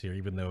jabs here,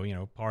 even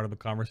though, part of the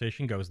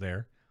conversation goes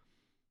there.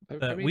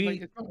 I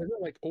mean, it's not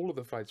like all of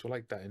the fights were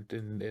like that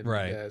in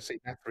right.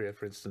 St. Athria,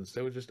 for instance.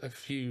 There were just a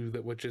few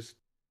that were just,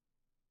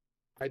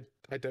 I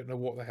don't know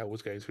what the hell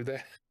was going through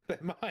their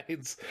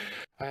minds.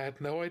 I had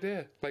no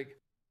idea.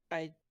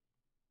 I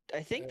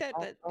think that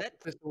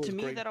to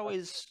me that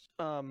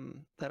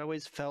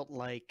always felt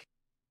like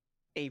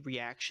a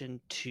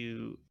reaction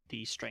to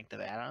the strength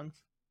of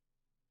add-ons.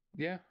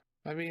 Yeah,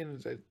 I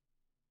mean,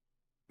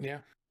 yeah.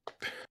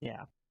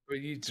 But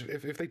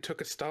if they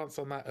took a stance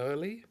on that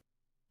early,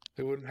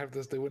 they wouldn't have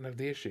this. They wouldn't have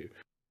the issue.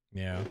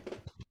 Yeah.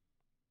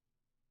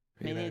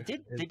 They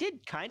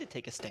did kind of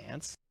take a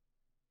stance.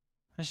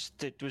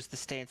 It was the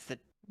stance that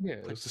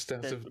it was the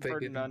stance of the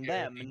burden on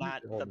them,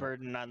 not the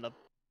burden on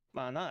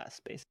us,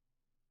 basically.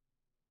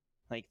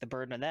 The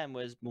burden on them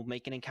was, we'll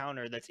make an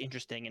encounter that's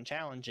interesting and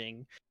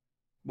challenging,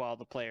 while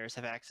the players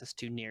have access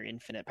to near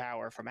infinite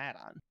power from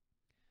add-on.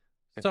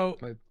 So,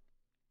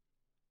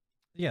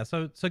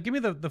 so give me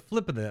the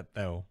flip of that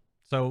though.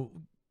 So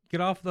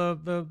get off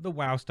the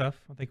WoW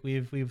stuff. I think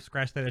we've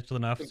scratched that itch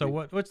enough. So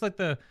what's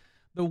the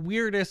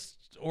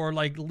weirdest or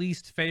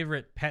least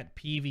favorite pet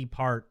peevey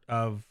part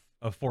of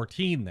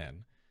 14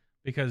 then?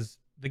 Because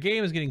the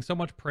game is getting so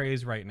much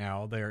praise right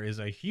now. There is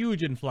a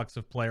huge influx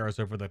of players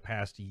over the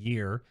past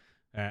year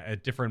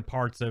at different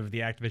parts of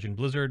the Activision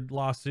Blizzard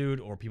lawsuit,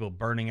 or people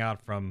burning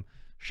out from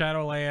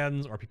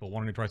Shadowlands, or people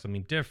wanting to try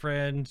something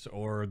different,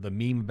 or the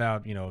meme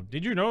about,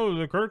 did you know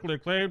the critically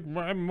acclaimed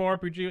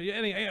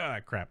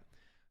MMORPG? Crap.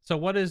 So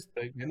what is...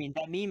 I mean,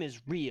 that meme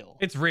is real.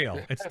 It's real.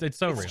 It's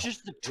so real. It's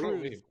just the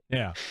truth.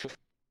 Yeah.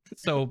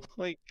 So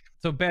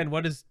so Ben,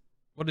 what is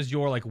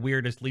your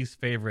weirdest, least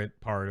favorite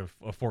part of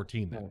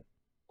 14 then?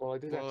 Well, I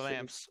did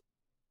lamps.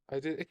 I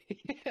did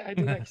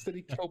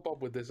accidentally kill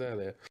Bob with this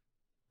earlier.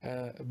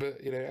 But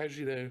as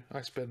you know,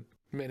 I spent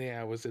many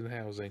hours in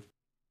housing.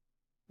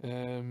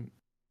 And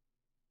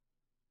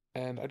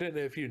I don't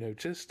know if you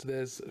noticed,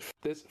 there's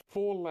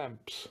 4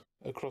 lamps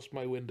across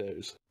my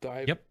windows that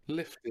I've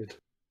lifted.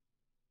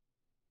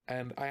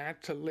 And I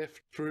had to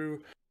lift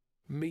through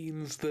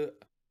means that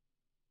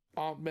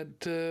they're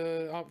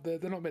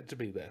not meant to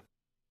be there.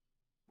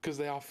 Because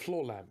they are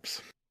floor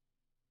lamps.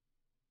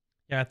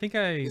 Yeah, I think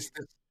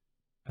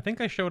I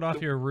think I showed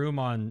off your room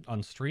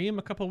on stream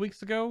a couple of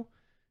weeks ago.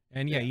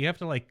 And yeah, you have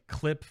to like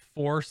clip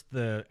force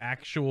the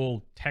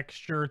actual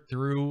texture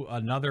through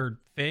another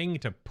thing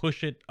to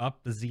push it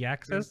up the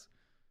Z-axis.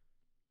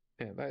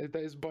 Yeah, that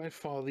is by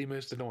far the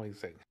most annoying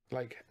thing.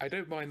 Like, I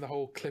don't mind the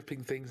whole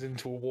clipping things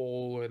into a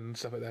wall and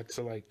stuff like that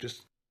to like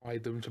just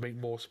hide them to make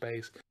more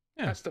space.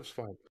 Yeah. That stuff's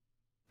fine.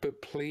 But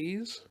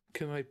please,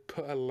 can I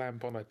put a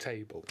lamp on a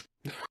table?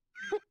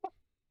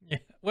 Yeah.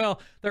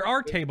 Well, there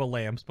are table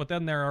lamps, but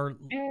then there are...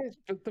 Yes,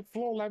 but the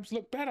floor lamps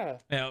look better.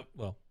 Yeah,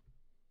 well...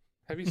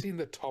 Have you seen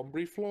the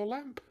Tombury floor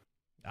lamp?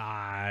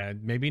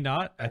 Maybe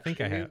not. I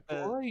think I have.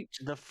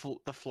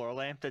 The floor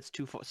lamp that's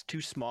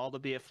too small to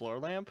be a floor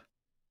lamp?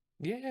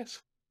 Yes.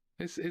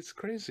 It's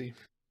crazy.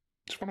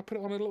 Just want to put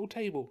it on a little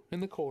table in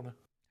the corner.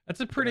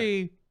 That's a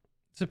pretty...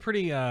 It's a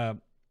pretty,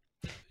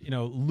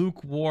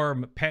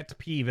 lukewarm pet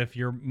peeve if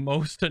your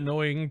most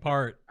annoying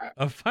part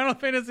of Final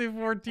Fantasy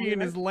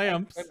XIV is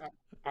lamps.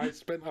 I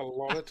spent a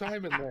lot of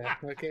time in there,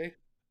 okay?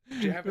 Do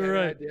you have any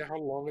idea how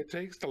long it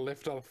takes to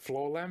lift a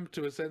floor lamp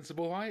to a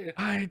sensible height?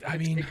 I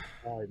mean,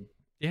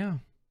 yeah.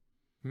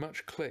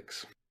 Much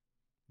clicks.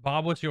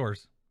 Bob, what's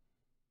yours?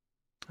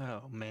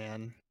 Oh,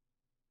 man.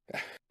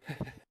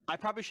 I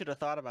probably should have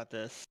thought about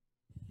this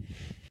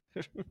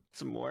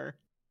some more.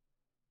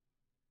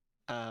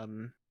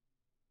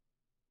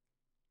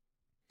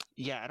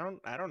 Yeah,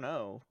 I don't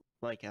know.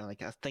 Like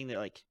a thing that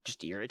like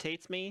just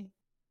irritates me.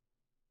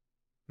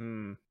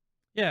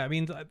 Yeah, I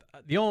mean,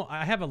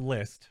 I have a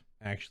list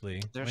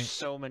actually. There's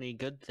so many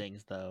good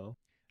things though.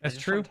 That's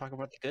true. Talk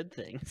about the good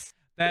things.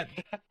 That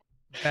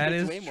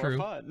is way true.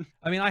 More fun.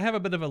 I mean, I have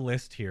a bit of a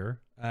list here.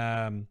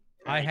 I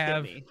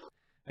have,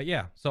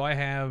 so I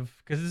have,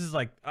 because this is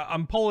like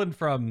I'm pulling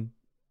from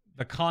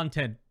the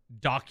content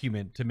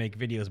document to make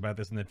videos about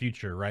this in the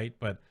future, right?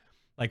 But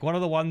like one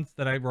of the ones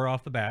that I wrote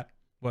off the bat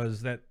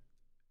was that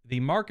the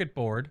market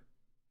board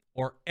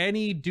or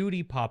any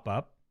duty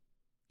pop-up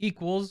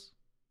equals,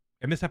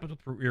 and this happens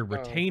with your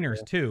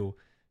retainers too,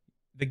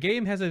 the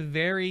game has a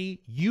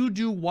very you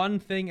do one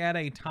thing at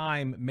a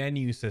time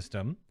menu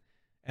system,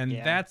 and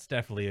that's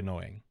definitely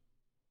annoying.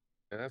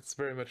 Yeah, that's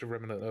very much a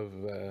remnant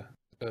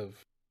of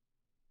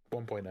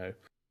 1.0.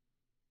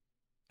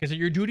 Because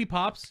your duty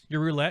pops,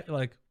 your roulette, you're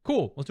like,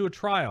 cool, let's do a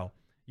trial.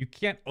 You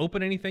can't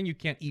open anything. You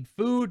can't eat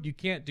food. You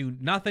can't do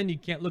nothing. You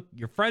can't look at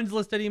your friends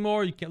list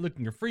anymore. You can't look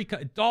in your free...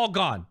 It's all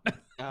gone.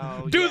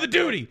 Do the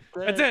duty.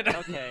 That's it.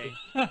 Okay.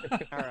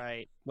 All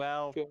right.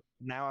 Well,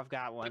 now I've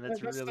got one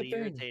that's really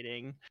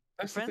irritating.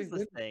 That's the friends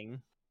list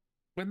thing.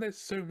 When there's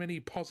so many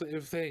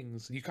positive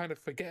things, you kind of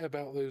forget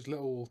about those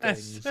little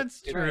things.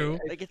 That's true.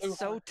 Like it's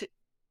so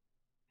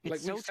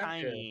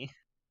tiny.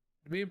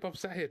 Me and Bob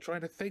sat here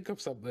trying to think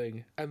of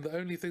something, and the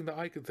only thing that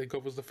I could think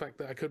of was the fact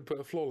that I couldn't put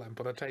a floor lamp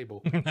on a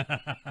table.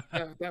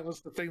 That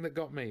was the thing that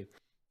got me.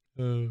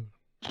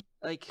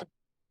 Like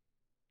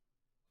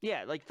you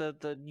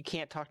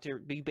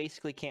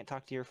basically can't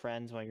talk to your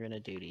friends while you're in a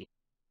duty.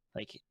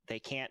 Like they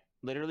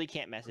literally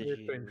can't message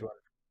you.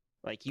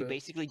 Like you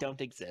basically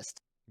don't exist.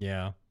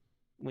 Yeah.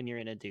 When you're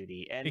in a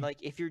duty, and like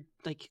if you're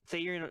like say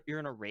you're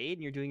in a raid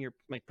and you're doing your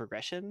like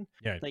progression,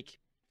 like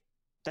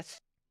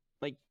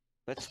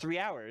that's 3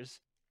 hours,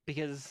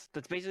 because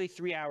that's basically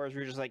 3 hours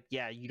where you're just like,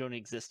 yeah, you don't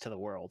exist to the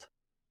world.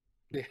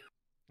 Yeah.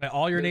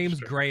 All your names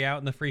gray out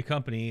in the free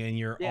company, and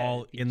you're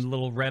all in the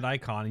little red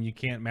icon, and you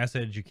can't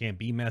message, you can't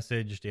be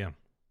messaged. Yeah.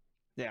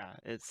 Yeah,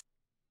 it's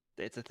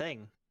a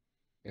thing.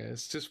 Yeah,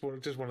 it's just one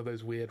of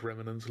those weird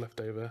remnants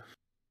left over.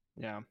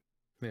 Yeah.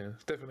 Yeah,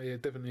 it's definitely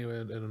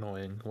an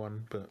annoying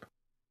one, but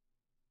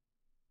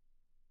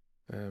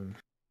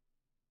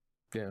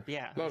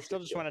yeah. I still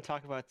just want to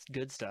talk about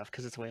good stuff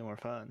because it's way more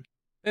fun.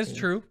 It's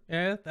true.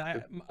 Yeah.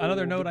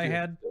 Another note I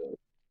had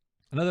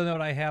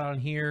on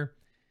here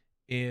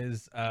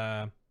is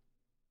the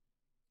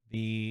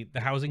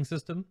housing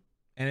system,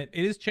 and it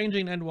is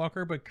changing in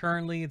Endwalker, but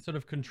currently it's sort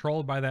of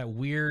controlled by that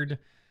weird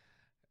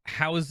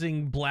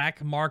housing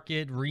black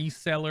market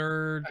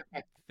reseller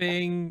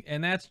thing,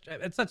 and that's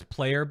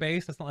player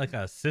based. That's not like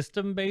a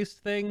system based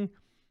thing,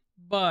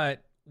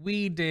 but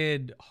we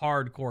did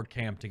hardcore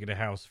camp to get a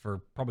house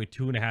for probably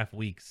 2.5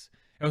 weeks.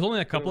 It was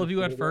only a couple of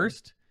you at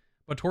first.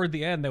 But toward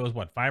the end, there was,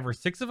 5 or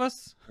 6 of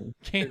us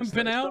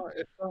camping out?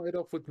 It started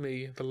off with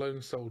me, the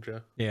lone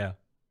soldier. Yeah.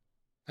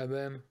 And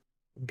then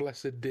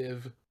Blessed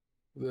Div,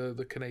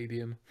 the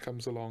Canadian,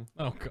 comes along.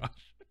 Oh,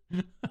 gosh.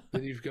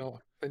 then you've got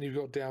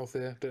Douth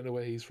there. Don't know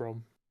where he's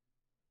from.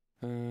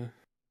 Don't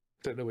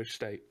know which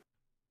state.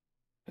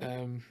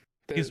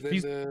 He's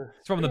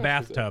from the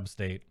bathtub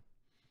state.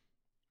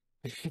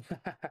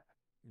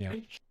 Yeah.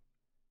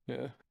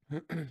 Yeah.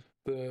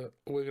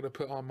 We're gonna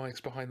put our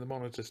mics behind the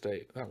monitor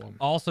state. That one.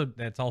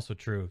 That's also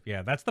true.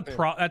 Yeah, that's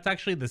that's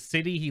actually the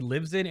city he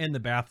lives in the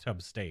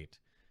bathtub state.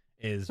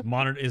 Is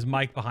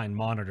mic behind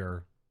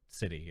monitor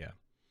city. Yeah.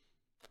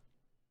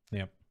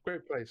 Yep.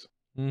 Great place.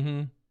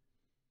 Mm-hmm.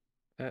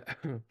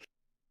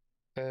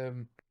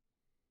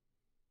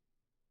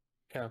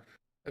 Yeah.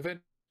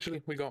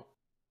 Eventually, we got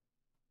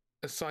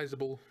a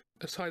sizable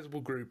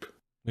group.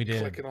 We did.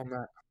 Clicking on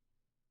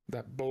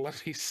that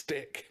bloody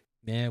stick.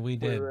 Yeah, we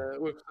did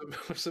with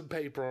some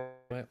paper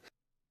on it.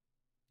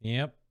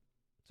 Yep.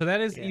 So that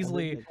is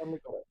easily,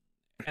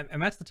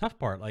 and that's the tough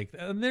part. Like,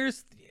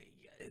 there's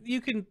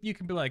you can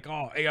be like,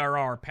 oh,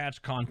 ARR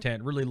patch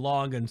content really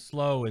long and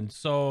slow and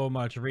so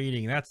much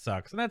reading, that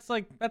sucks. And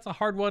that's a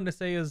hard one to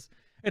say is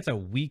it's a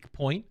weak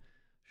point,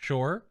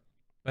 sure,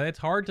 but it's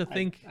hard to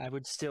think. I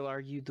would still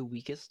argue the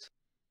weakest.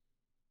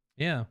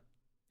 Yeah,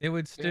 it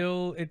would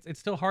still it's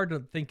still hard to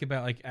think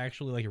about like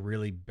actually like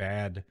really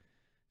bad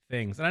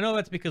things. And I know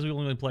that's because we've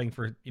only been playing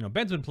for,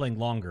 Ben's been playing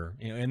longer,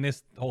 in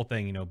this whole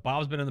thing.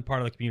 Bob's been in the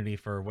part of the community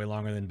for way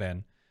longer than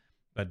Ben,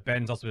 but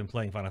Ben's also been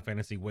playing Final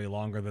Fantasy way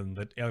longer than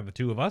the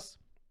two of us.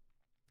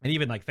 And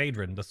even like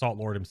Phaedron, the Salt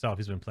Lord himself,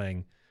 he's been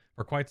playing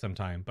for quite some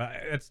time. But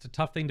it's a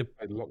tough thing to,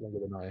 a lot longer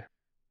than I.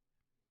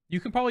 You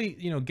can probably,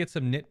 get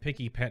some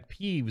nitpicky pet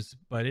peeves,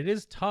 but it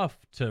is tough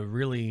to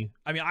really,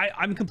 I mean,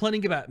 I'm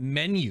complaining about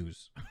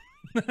menus.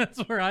 That's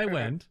where I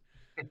went.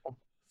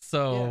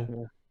 So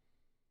yeah.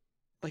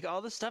 Like,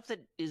 all the stuff that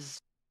is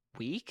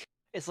weak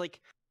is like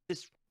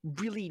this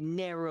really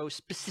narrow,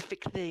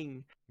 specific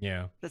thing.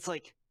 Yeah. That's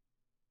like,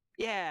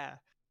 yeah.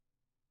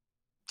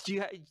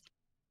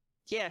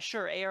 Yeah,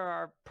 sure.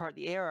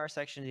 The ARR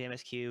section of the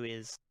MSQ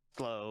is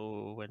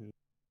slow and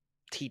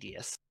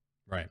tedious.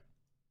 Right.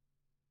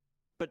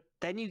 But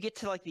then you get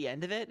to like the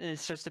end of it and it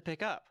starts to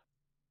pick up.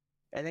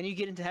 And then you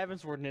get into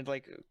Heavensward and it's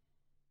like,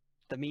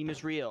 the meme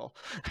is real.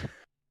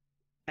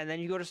 And then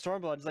you go to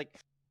Stormblood, it's like,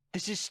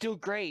 this is still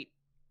great.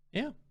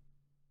 Yeah,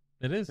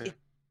 it is.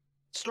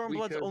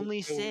 Stormblood's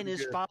only sin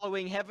is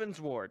following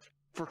Heavensward,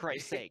 for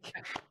Christ's sake.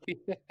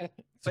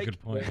 That's a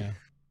good point, yeah.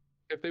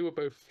 If they were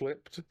both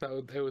flipped,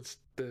 they'd be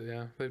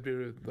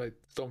like,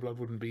 Stormblood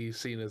wouldn't be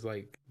seen as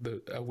like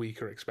a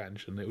weaker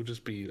expansion. It would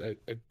just be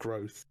a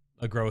growth.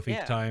 A growth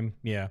each time,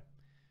 yeah.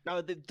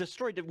 Now, the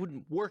story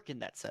wouldn't work in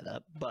that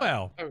setup, but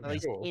at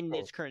least in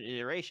its current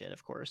iteration,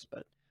 of course.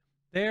 But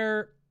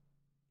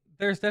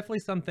there's definitely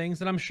some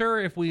things, and I'm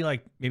sure if we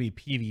like maybe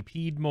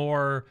PvP'd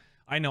more,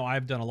 I know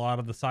I've done a lot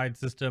of the side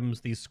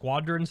systems. The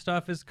squadron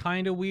stuff is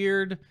kind of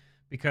weird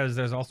because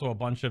there's also a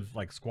bunch of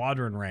like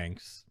squadron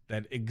ranks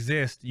that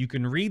exist. You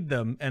can read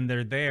them and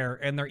they're there,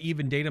 and they're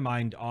even data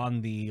mined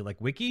on the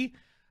like wiki,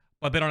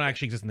 but they don't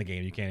actually exist in the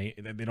game. You can't,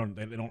 they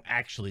don't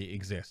actually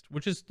exist,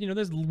 which is,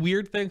 there's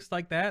weird things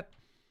like that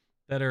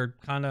are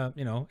kind of,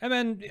 and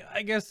then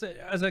I guess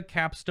as a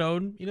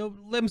capstone,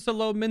 Limsa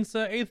Low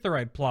Minsa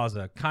Aetheryte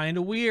Plaza, kind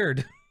of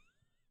weird,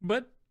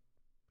 but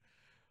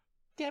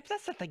yeah, but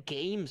that's not the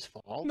game's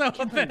fault. No, you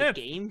can't blame the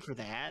game for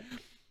that.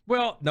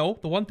 Well, no,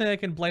 the one thing I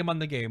can blame on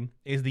the game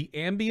is the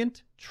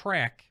ambient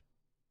track.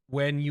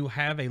 When you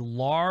have a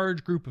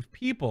large group of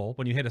people,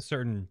 when you hit a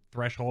certain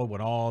threshold,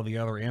 when all the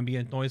other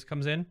ambient noise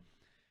comes in,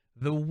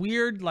 the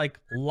weird like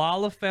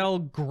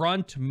Lalafell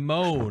grunt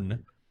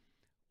moan.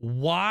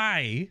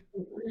 Why?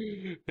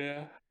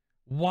 Yeah.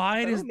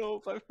 I don't know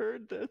if I've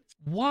heard this.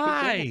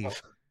 Why?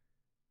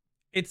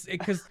 It's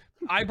because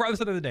I brought this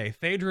up the other day.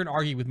 Phaedron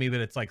argued with me that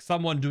it's like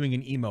someone doing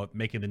an emote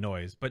making the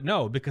noise. But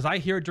no, because I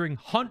hear it during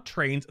hunt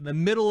trains in the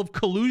middle of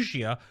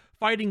Kalusia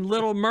fighting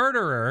Little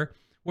Murderer,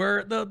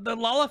 where the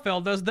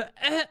Lalafell does the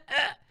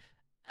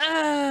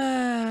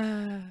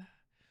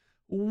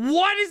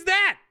What is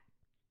that?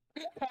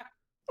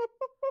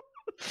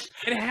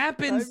 It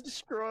happens. I'm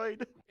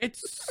destroyed.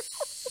 It's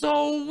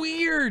so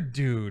weird,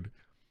 dude.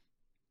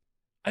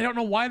 I don't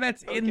know why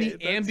that's in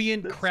the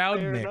ambient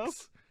crowd mix.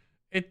 Enough.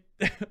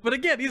 But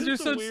again, these are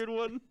so weird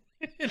one.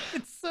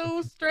 It's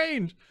so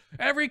strange.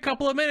 Every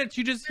couple of minutes,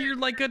 you just hear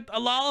like a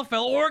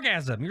Lalafell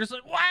orgasm. You're just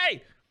like,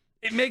 why?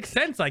 It makes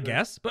sense, I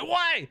guess, but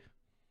why?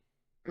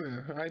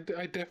 I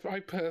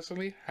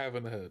personally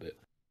haven't heard it.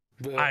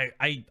 But,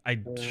 I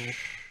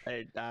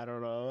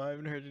don't know. I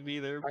haven't heard it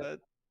either, but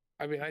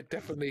I mean, I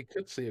definitely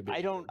could see it.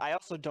 I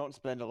also don't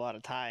spend a lot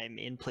of time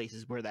in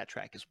places where that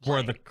track is playing.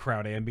 Where the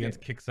crowd ambience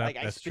kicks up. Like,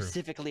 That's I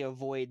specifically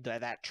avoid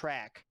that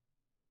track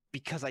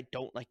because I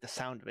don't like the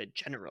sound of it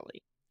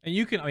generally.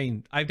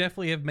 And I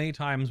definitely have many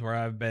times where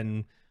I've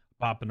been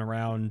bopping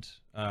around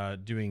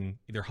doing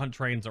either hunt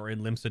trains or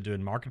in Limsa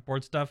doing market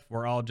board stuff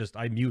where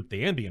I mute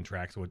the ambient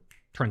track so it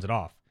turns it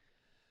off.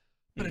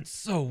 But it's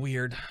so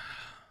weird.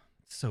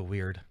 It's so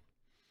weird.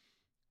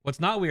 What's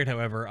not weird,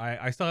 however,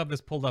 I still have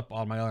this pulled up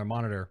on my other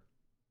monitor.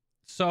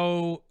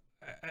 So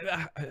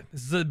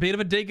this is a bit of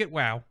a dig at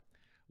WoW.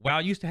 WoW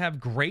used to have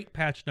great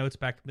patch notes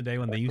back in the day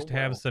when they used to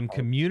have some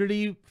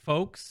community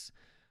folks.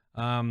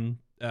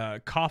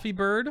 Coffee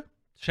Bird,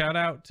 shout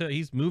out to,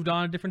 he's moved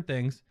on to different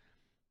things.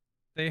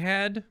 They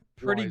had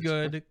pretty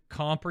good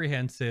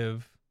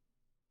comprehensive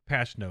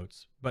patch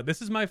notes, but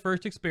this is my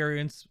first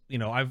experience.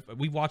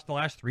 We've watched the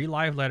last 3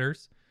 live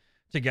letters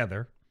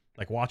together,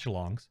 like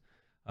watch-alongs.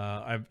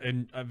 I've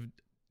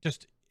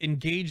just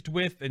engaged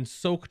with and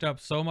soaked up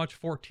so much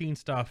 14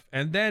 stuff,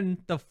 and then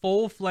the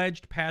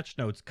full-fledged patch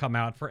notes come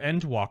out for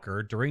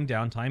Endwalker during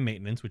downtime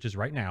maintenance, which is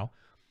right now.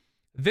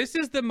 This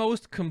is the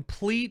most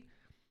complete,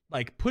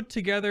 like, put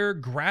together,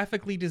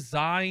 graphically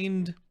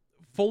designed,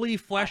 fully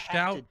fleshed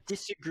out. I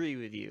disagree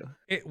with you.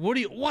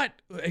 What?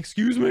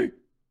 Excuse me?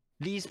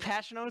 These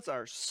patch notes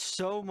are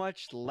so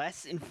much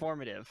less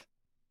informative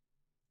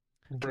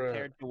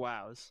compared to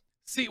WoW's.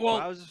 See, well,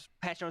 WoW's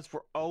patch notes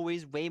were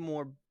always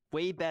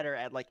way better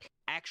at like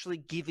actually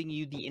giving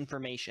you the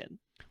information.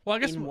 Well, I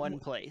guess in one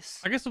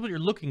place. I guess that's what you're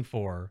looking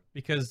for,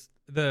 because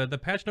the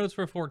patch notes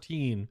for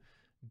 14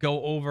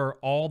 go over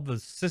all the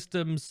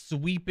systems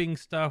sweeping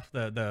stuff,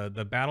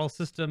 the battle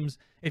systems.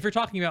 If you're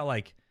talking about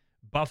like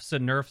buffs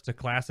and nerfs to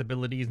class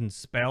abilities and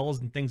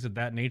spells and things of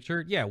that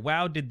nature, yeah,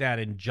 WoW did that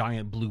in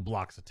giant blue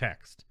blocks of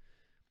text.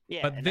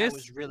 Yeah, but and this that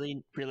was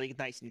really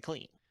nice and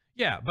clean.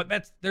 Yeah, but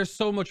there's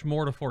so much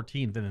more to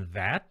 14 than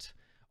that.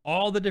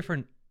 All the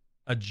different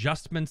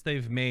adjustments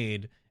they've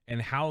made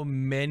and how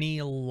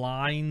many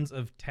lines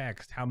of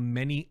text, how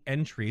many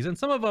entries, and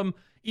some of them,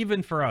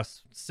 even for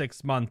us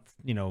 6-month,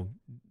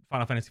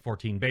 Final Fantasy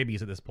 14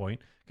 babies at this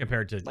point,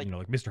 compared to, like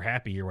Mr.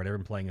 Happy or whatever,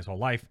 been playing his whole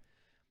life.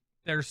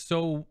 There's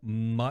so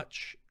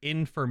much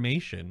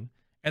information,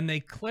 and they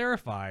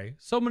clarify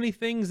so many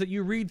things that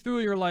you read through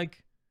and you're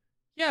like,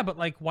 yeah, but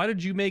like, why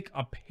did you make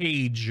a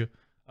page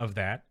of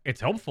that?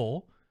 It's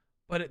helpful,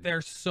 but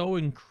they're so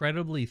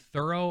incredibly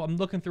thorough. I'm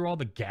looking through all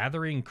the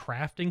gathering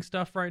crafting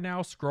stuff right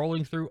now,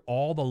 scrolling through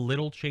all the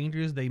little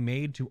changes they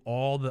made to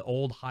all the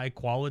old high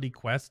quality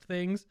quest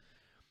things.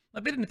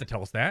 Like, they didn't have to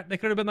tell us that. They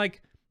could have been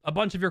like, a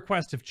bunch of your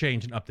quests have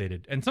changed and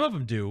updated, and some of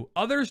them do.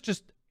 Others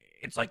just,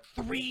 it's like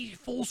 3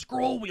 full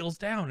scroll wheels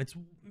down. It's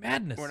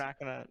madness. We're not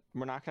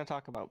gonna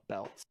talk about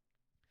belts.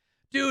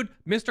 Dude,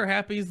 Mr.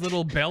 Happy's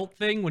little belt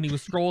thing, when he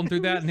was scrolling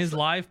through that in his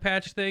live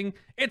patch thing,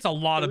 it's a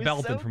lot of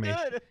belt information.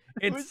 Good.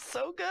 It was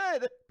so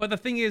good. But the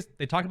thing is,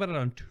 they talked about it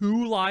on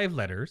 2 live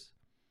letters.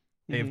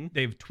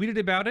 They've tweeted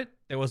about it.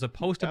 There was a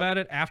post about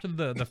it after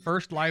the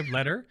first live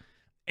letter.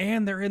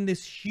 And they're in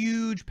this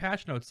huge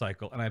patch note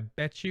cycle. And I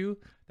bet you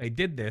they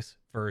did this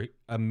for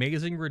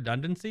amazing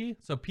redundancy.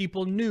 So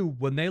people knew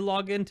when they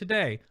log in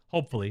today,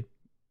 hopefully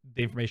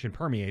the information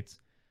permeates,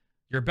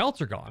 your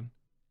belts are gone.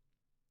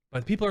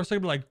 But people are still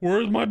gonna be like,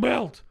 where's my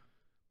belt?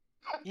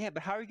 Yeah,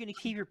 but how are you going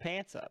to keep your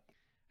pants up?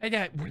 And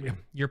yeah,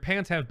 your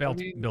pants have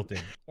belts built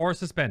in. Or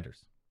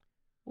suspenders.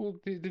 Well,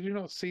 did you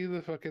not see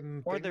the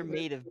fucking... Or they're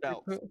made of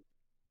belts.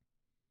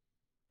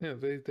 Yeah,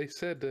 they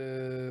said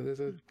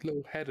there's a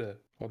little header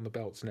on the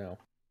belts now.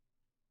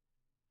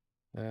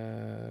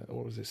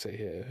 What does it say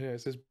here? Yeah,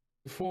 it says,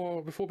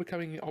 before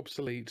becoming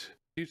obsolete,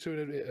 due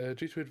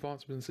to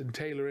advancements in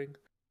tailoring,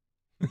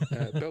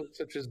 belts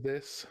such as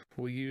this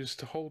were used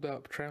to hold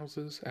up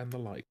trousers and the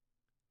like.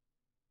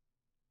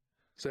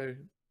 So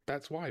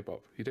that's why,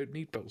 Bob, you don't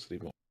need belts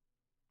anymore.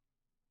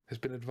 There's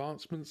been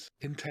advancements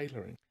in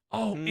tailoring.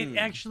 Oh, it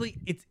actually,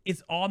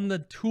 it's on the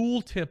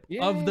tooltip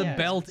of the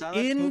belt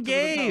in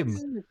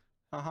game.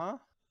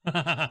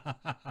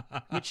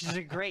 Which is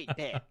a great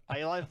bit.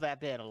 I love that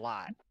bit a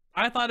lot.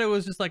 I thought it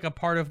was just like a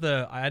part of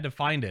I had to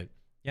find it.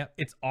 Yeah,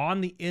 it's on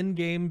the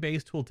in-game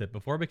base tooltip.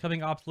 Before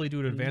becoming obsolete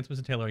due to advancements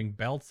in tailoring,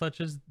 belts such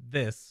as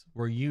this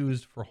were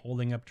used for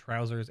holding up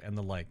trousers and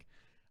the like.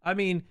 I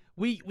mean,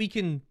 we're not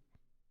even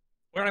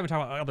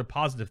talking about other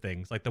positive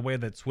things, like the way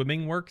that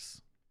swimming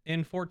works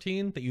in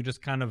 14, that you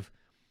just kind of,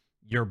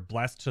 you're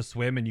blessed to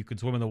swim and you can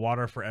swim in the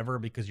water forever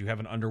because you have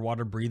an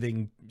underwater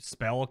breathing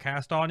spell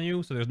cast on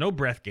you. So there's no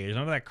breath gauge,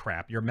 none of that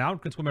crap. Your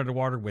mount can swim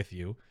underwater with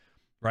you,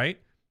 right?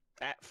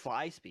 At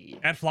fly speed.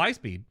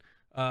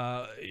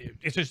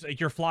 It's just like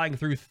you're flying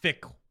through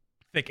thick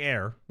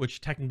air,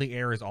 which technically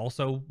air is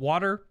also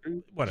water.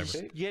 Whatever.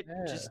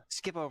 Just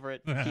skip over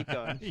it. Keep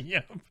going.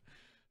 Yep.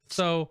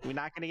 So we're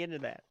not going to get into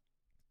that.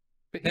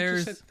 But he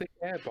just said thick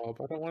air, Bob.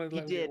 I don't want to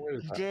let him get away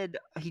with that.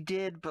 He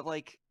did, but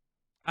like,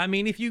 I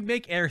mean, if you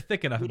make air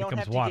thick enough, it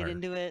becomes water. We don't have to get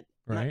into it.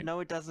 Right? No,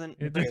 it doesn't.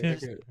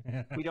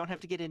 We don't have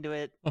to get into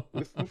it.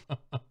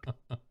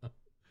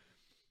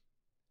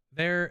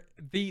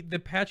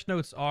 The patch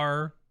notes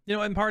are,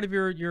 and part of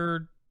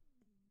your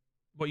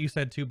what you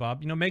said too,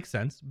 Bob, makes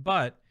sense.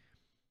 But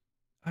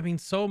I mean,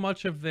 so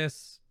much of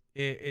this,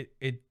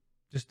 it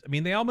just, I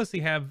mean, they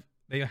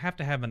have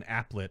to have an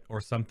applet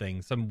or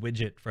something, some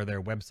widget for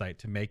their website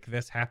to make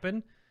this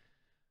happen,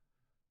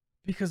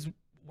 because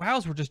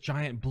WoWs were just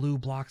giant blue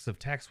blocks of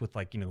text with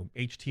like,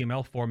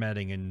 HTML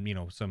formatting and,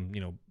 some,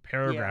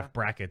 paragraph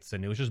brackets,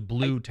 and it was just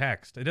blue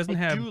text. It doesn't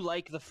have... I do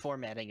like the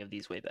formatting of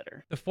these way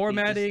better. The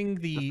formatting,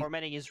 the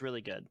formatting is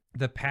really good.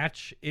 The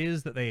patch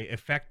is that they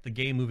affect the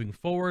game moving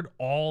forward.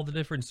 All the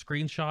different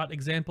screenshot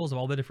examples of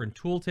all the different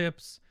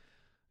tooltips.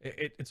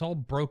 It's all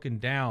broken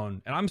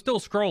down, and I'm still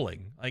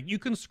scrolling. Like, you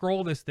can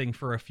scroll this thing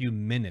for a few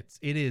minutes.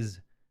 It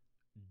is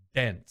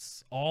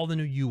dense. All the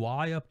new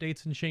UI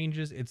updates and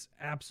changes. It's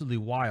absolutely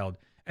wild.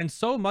 And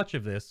so much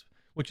of this,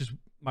 which is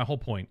my whole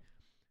point,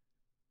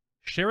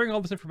 sharing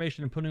all this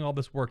information and putting all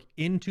this work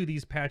into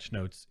these patch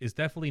notes is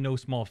definitely no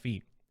small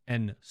feat.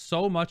 And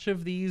so much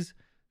of these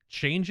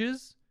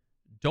changes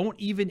don't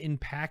even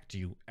impact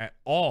you at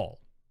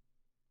all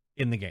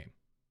in the game.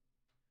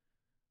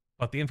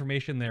 But the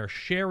information they're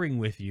sharing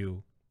with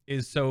you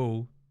is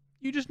so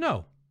you just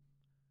know.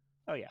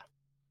 Oh yeah.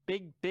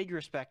 Big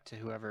respect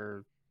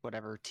to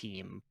whatever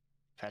team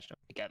patched up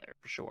together,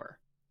 for sure.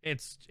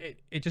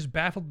 it just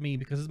baffled me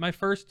because it's my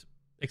first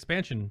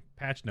expansion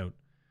patch note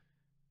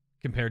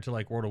compared to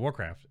like World of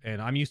Warcraft,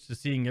 and I'm used to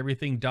seeing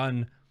everything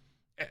done.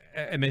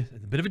 I mean,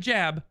 a bit of a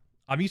jab.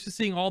 I'm used to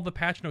seeing all the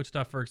patch note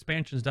stuff for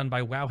expansions done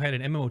by Wowhead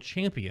and MMO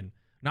Champion,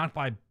 not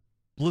by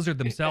Blizzard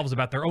themselves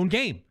about their own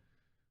game.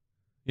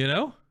 You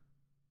know?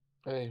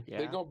 Hey, Yeah.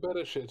 they got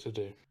better shit to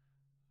do.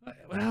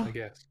 Well, I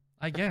guess.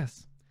 I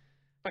guess.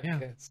 I Yeah.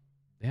 guess.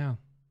 Yeah.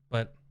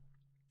 But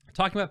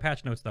talking about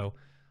patch notes, though,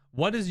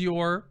 what is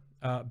your,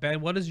 Ben,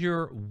 what is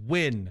your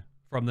win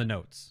from the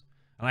notes?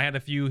 And I had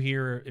a few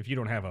here if you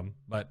don't have them,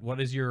 but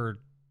what is your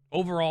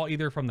overall,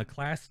 either from the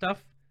class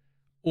stuff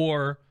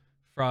or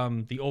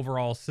from the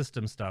overall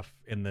system stuff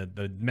in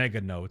the mega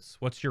notes?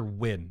 What's your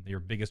win, your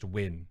biggest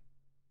win?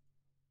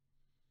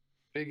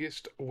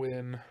 Biggest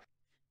win.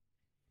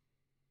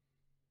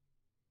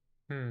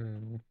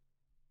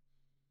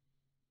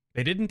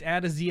 They didn't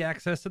add a Z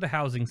access to the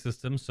housing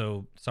system,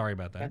 so sorry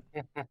about that.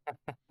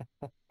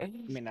 I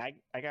mean,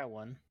 I got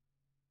one.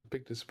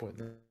 Big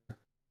disappointment.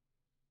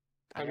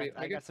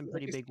 I got some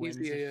pretty big wins.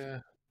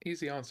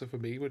 Easy answer for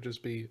me would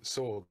just be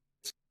swords,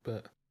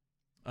 but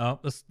Oh,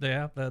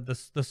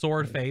 the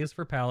sword phase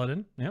for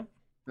Paladin. Yeah.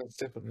 that's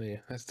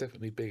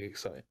definitely big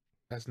exciting.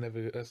 That's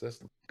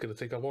gonna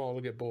take a while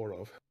to get bored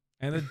of.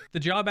 And the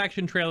job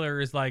action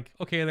trailer is like,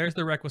 okay, there's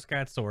the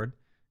Requiescat sword,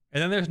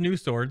 and then there's new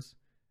swords,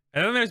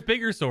 and then there's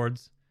bigger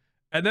swords,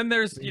 and then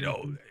there's There's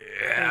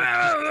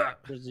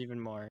even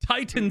more.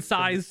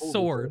 Titan-sized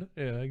sword.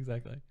 Yeah,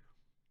 exactly.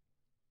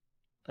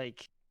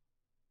 Like,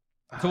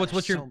 So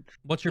what's your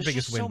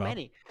biggest win, so Bob?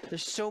 many.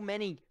 There's so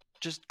many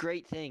just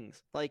great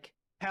things. Like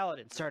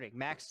Paladin starting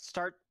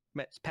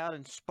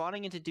Paladin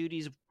spawning into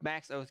duties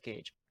max oath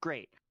gauge.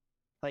 Great.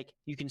 Like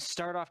you can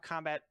start off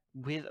combat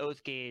with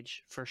oath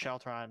gauge for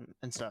Sheltron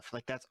and stuff.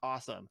 Like that's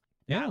awesome.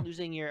 Yeah. Not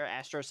losing your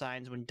astro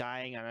signs when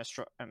dying on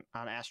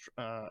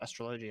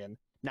Astrologian.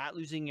 Not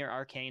losing your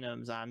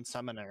arcanums on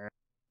Summoner.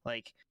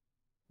 Like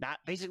not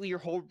basically your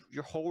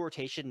whole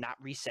rotation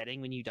not resetting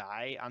when you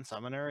die on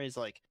Summoner is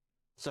like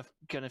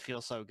gonna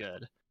feel so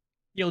good.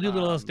 You'll do a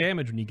little less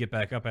damage when you get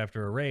back up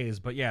after a raise,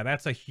 but yeah,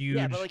 that's a huge.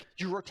 Yeah, but like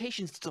your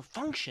rotation still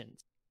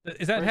functions.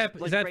 Is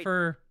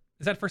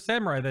that for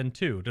Samurai then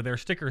too? Do their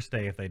stickers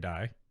stay if they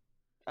die?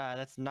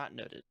 That's not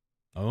noted.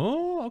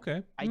 Oh,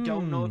 okay. I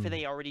don't know if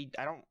they already.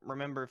 I don't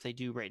remember if they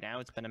do right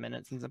now. It's been a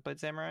minute since I played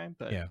Samurai,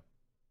 but yeah,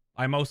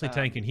 I mostly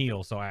tank and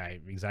heal, so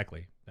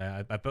exactly.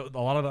 I a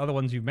lot of the other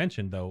ones you've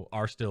mentioned though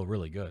are still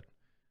really good.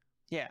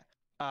 Yeah.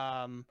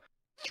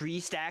 3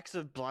 stacks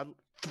of bloodletter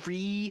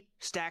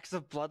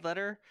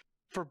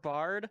for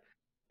Bard.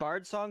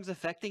 Bard songs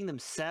affecting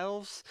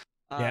themselves.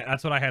 Yeah,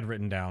 that's what I had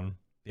written down.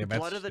 Yeah,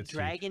 Blood of the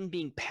Dragon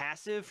being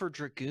passive for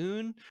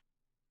Dragoon.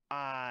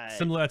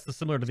 Similar to the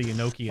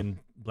Enochian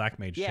Black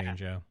Mage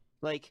change, yeah.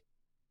 Like,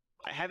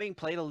 having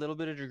played a little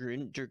bit of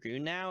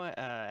Dragoon now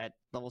at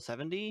level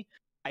 70,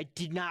 I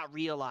did not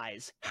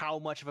realize how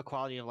much of a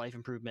quality of life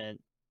improvement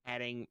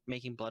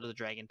making Blood of the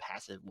Dragon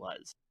passive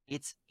was.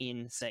 It's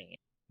insane.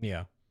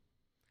 Yeah.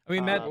 I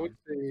mean, I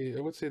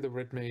would say the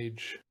Red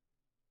Mage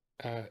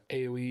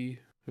AoE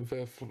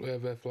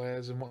their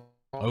flares and whatnot.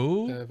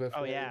 Oh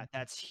yeah,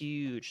 that's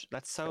huge.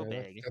 That's so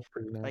big. That's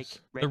pretty nice.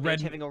 Like Red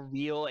Mage having a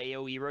real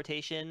AoE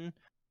rotation.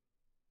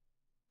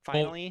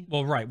 Finally.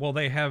 Well, right. Well,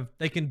 they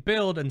can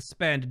build and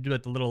spend to do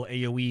like the little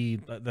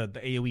AoE, the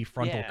AoE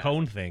frontal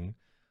cone thing.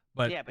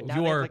 But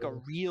now they have like a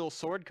real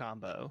sword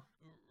combo.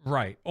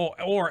 Right.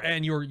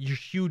 And your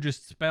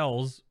hugest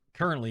spells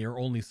currently are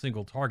only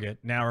single target.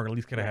 Now are at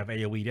least gonna have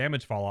AoE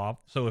damage fall off.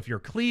 So if you're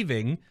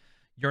cleaving,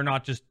 you're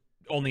not just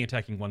only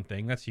attacking one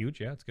thing. That's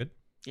huge. Yeah, it's good.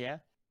 Yeah.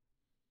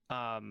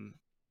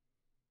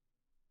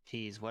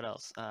 Geez, what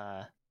else?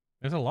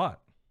 There's a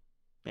lot.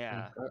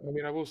 Yeah. I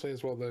mean, I will say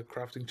as well, the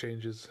crafting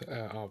changes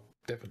are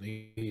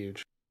definitely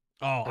huge.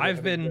 Oh,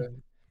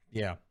 the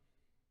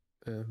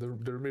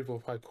removal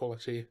of high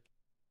quality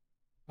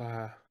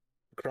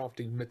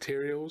crafting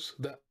materials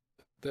that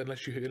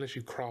unless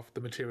you craft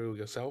the material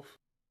yourself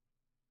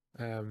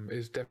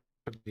is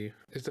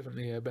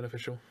definitely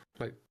beneficial.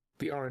 Like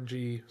the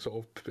RNG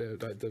sort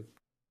of like the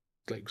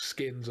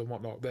skins and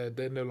whatnot,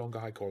 they're no longer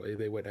high quality.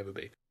 They won't ever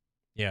be.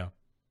 Yeah.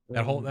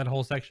 That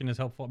whole section is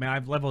helpful. I mean,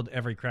 I've leveled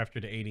every crafter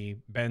to 80.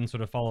 Ben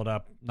sort of followed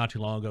up not too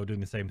long ago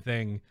doing the same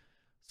thing.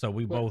 So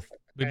we both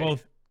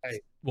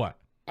what?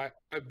 I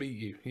beat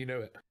you. You know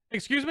it.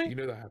 Excuse me? You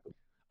know that happened.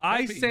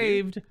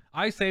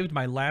 I saved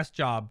my last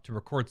job to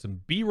record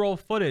some B-roll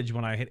footage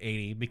when I hit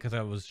 80 because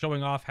I was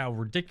showing off how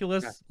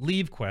ridiculous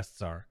leave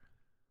quests are.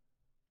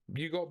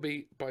 You got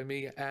beat by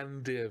me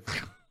and Div.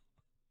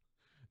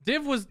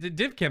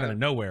 Div came out of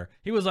nowhere.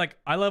 He was like,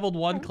 I leveled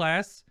one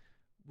class,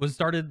 was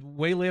started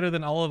way later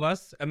than all of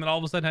us, and then all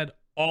of a sudden had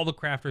all the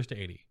crafters to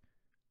 80.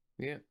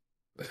 Yeah.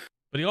 But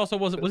he also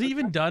was he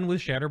even done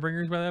with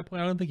Shadowbringers by that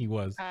point? I don't think he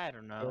was. I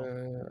don't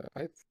know.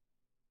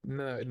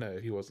 No,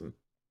 he wasn't.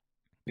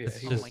 Yeah,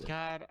 oh my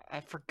god, I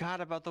forgot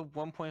about the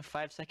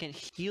 1.5 second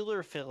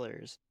healer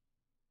fillers.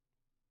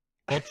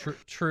 Well,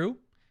 true.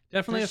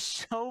 Definitely.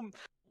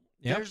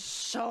 There's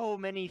so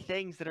many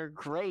things that are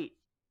great.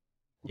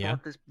 Yeah.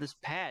 This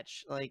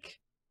patch, like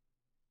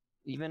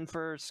even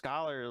for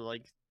Scholar,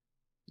 like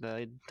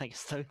the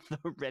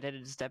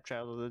redheaded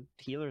stepchild of the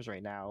healers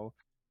right now.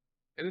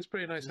 It is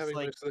pretty nice It's having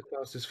like- most of the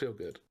classes feel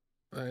good.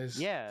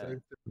 Yeah.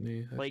 That's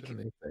Like-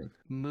 definitely a thing.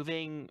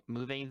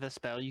 moving the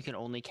spell you can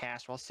only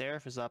cast while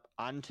Seraph is up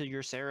onto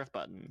your Seraph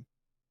button.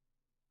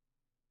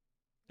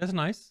 That's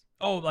nice.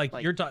 Oh, like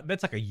Like- you're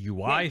that's like a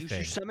UI thing.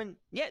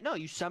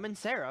 You summon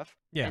Seraph,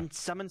 Yeah. and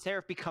summon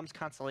Seraph becomes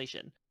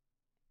Constellation.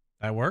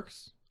 That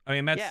works. I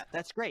mean,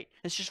 That's great.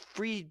 It's just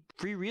free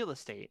real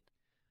estate.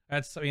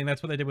 that's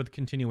what they did with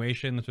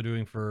Continuation. That's what they're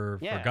doing for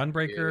Yeah.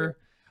 Gunbreaker.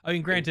 I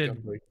mean,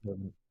 granted,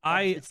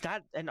 It's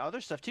not, and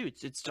other stuff too.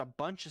 It's a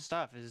bunch of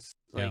stuff is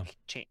Yeah.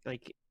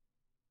 like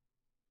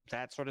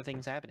that sort of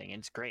thing's happening, and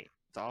it's great.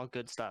 It's all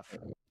good stuff.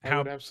 I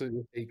would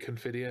absolutely hate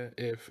Confidia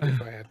if I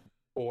had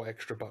 4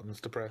 extra buttons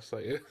to press.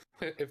 Like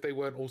if they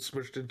weren't all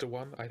smushed into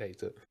one, I'd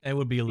hate it. it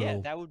would be a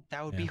little. Yeah,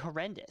 that would be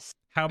horrendous.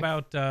 How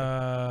about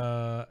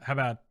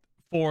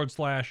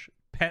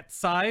 /pet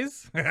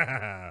size?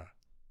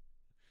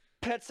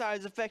 Pet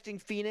size affecting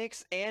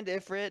Phoenix and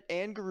Ifrit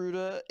and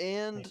Garuda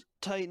and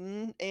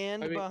Titan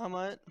and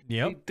Bahamut. They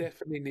Yep.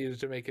 definitely needed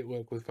to make it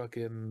work with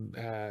fucking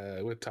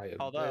with Titan.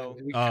 Although-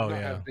 we Oh, cannot yeah.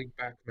 have Big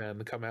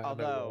Batman come out of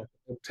nowhere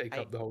and take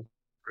up the whole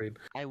screen.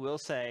 I will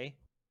say,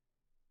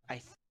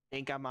 I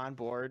think I'm on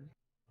board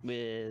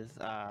with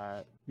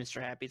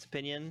Mr. Happy's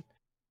opinion.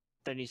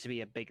 There needs to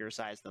be a bigger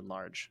size than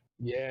large.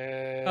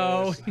 Yes.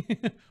 Oh,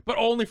 but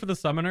only for the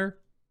summoner,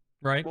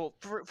 right? Well,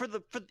 for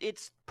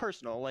it's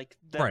personal. Like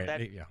right.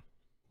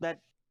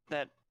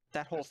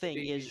 that whole Has to thing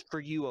be- is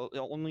for you. It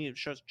only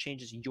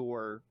changes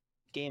your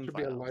game Should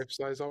be a files. life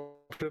size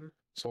option.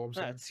 So I'm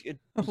No, saying.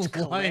 it's Life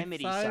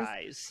calamity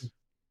size? size.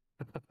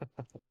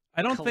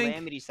 I don't think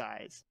Calamity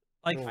size.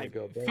 like Oh my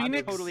God, that- Phoenix.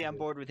 I'm totally on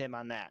board with him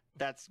on that.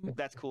 That's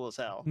cool as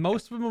hell.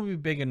 Most of them will be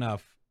big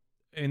enough.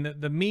 And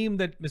the meme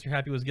that Mr.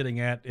 Happy was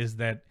getting at is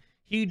that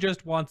he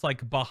just wants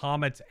like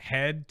Bahamut's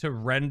head to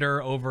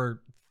render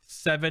over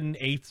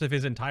 7/8 of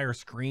his entire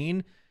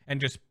screen and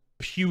just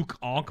puke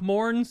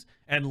Ankh-Morns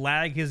and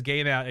lag his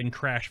game out and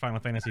crash Final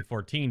Fantasy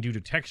XIV due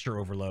to texture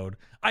overload.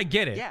 I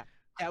get it. Yeah,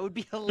 that would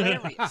be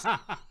hilarious.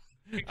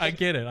 I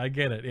get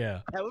it.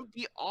 Yeah. That would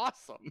be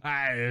awesome.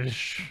 That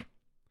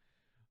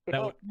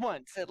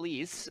Once at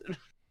least.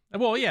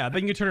 well, yeah.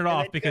 Then you turn it And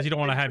off then- because you don't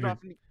want to then have turn your it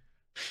off and- you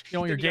don't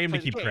want your then you game to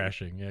gotta play keep the game.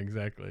 crashing. Yeah,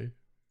 exactly.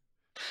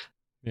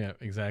 Yeah,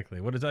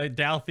 exactly. What is that?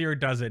 Dalthier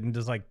does it and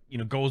just like,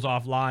 goes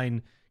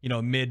offline,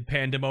 mid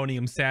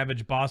Pandemonium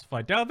Savage boss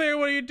fight. Dalthier,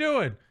 what are you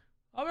doing?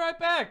 I'll be right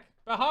back.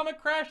 Bahamut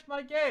crashed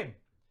my game.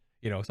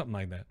 Something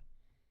like that.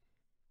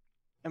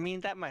 I mean,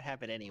 that might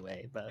happen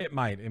anyway, but It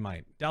might.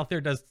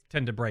 Dalthier does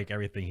tend to break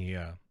everything he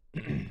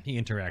he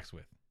interacts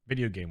with,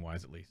 video game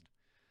wise at least.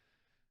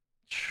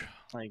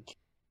 like,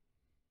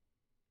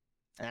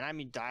 and I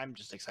mean, I'm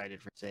just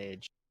excited for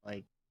Sage.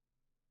 Like,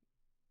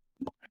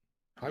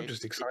 I'm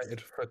just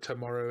excited for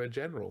tomorrow in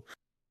general.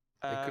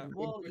 couldn't be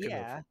well, quick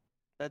enough.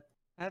 yeah,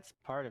 that's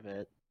part of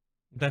it.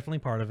 Definitely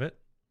part of it.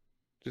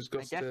 Just I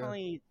got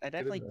definitely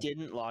there.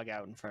 didn't log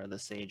out in front of the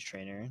Sage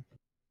trainer.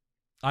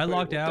 I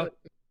logged out.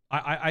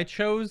 I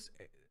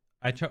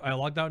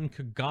logged out in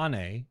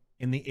Kagane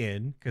in the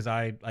inn because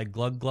I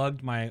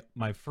glugged my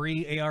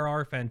free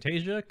ARR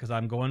Fantasia because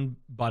I'm going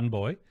bun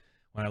boy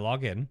when I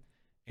log in,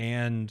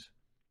 and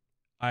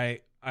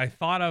I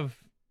thought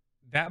of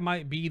that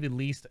might be the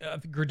least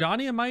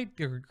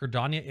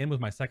Gridania Inn was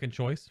my second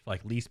choice for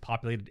like least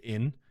populated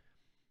inn,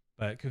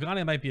 but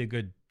Kagane might be a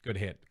good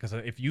hit because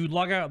if you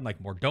log out in like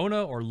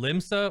Mordona or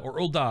Limsa or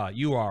Ul'dah,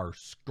 you are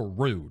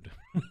screwed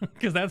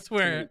because that's It's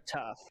gonna where be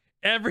tough.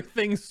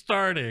 everything's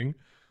starting.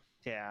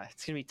 Yeah,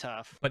 it's gonna be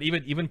tough. But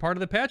even part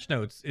of the patch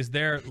notes is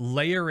they're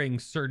layering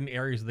certain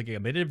areas of the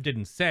game. They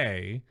didn't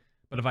say,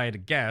 but if I had to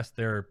guess,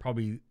 they're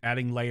probably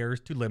adding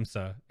layers to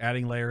Limsa,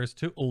 adding layers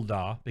to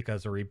Ul'dah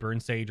because the Reaper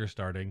and Sage are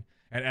starting,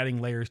 and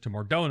adding layers to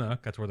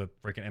Mordona. That's where the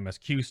freaking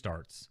MSQ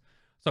starts.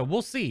 So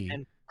we'll see.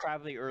 And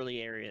probably early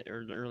area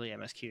or early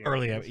MSQ.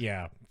 Early,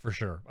 yeah, for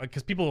sure.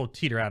 Because people will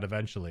teeter out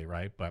eventually,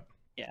 right? But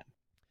yeah,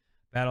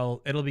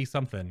 it'll be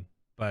something.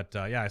 But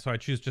yeah, so I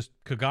choose just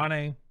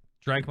Kagane,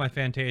 drank my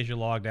Fantasia,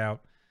 logged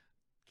out,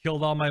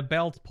 killed all my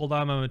belts, pulled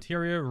out my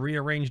materia,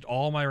 rearranged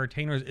all my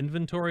retainers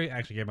inventory.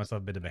 Actually gave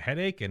myself a bit of a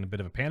headache and a bit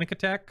of a panic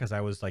attack because I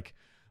was like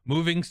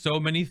moving so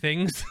many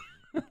things.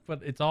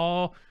 But it's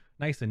all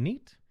nice and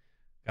neat.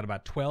 Got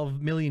about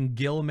 12 million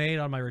gil made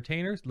on my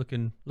retainers,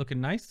 looking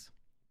nice.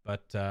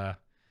 But out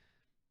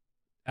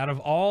of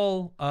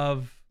all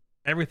of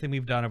everything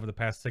we've done over the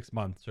past 6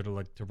 months, sort of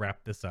like to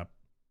wrap this up,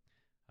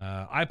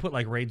 I put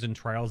like raids and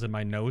trials in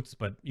my notes,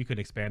 but you could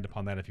expand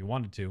upon that if you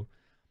wanted to.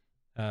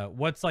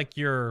 What's like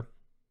your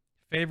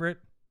favorite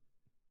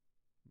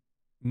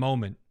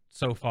moment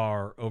so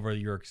far over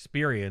your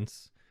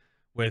experience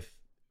with,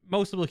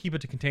 most of it will keep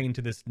it to contain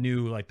to this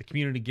new, like the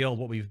community guild,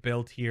 what we've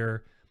built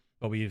here,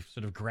 what we've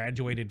sort of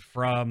graduated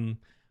from.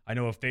 I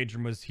know if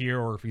Phaedron was here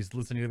or if he's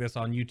listening to this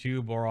on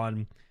YouTube or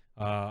on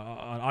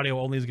audio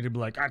only, he's going to be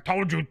like, I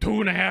told you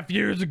 2.5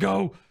 years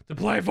ago to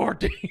play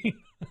 14.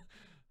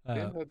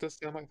 Yeah, that does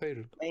sound like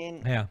Theodred. I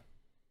mean, Yeah.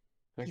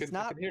 I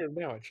can hear him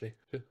now, actually.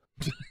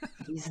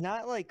 he's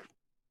not like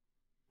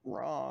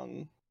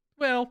wrong.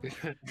 Well,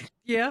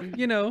 yeah,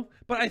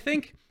 but I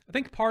think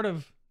part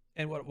of,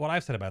 and what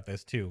I've said about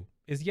this too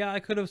is, yeah, I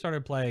could have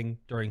started playing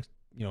during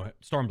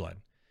Stormblood,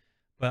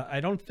 but I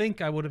don't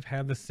think I would have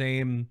had the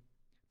same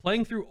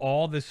playing through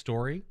all this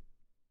story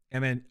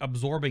and then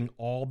absorbing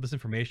all this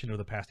information over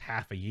the past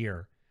half a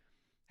year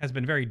has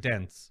been very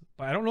dense.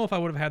 But I don't know if I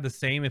would have had the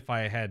same if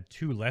I had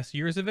 2 less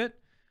years of it.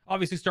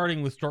 Obviously,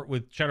 starting with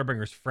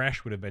Shadowbringers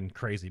fresh would have been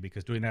crazy,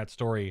 because doing that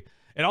story,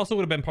 it also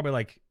would have been probably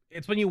like,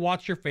 it's when you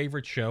watch your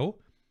favorite show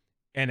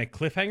and it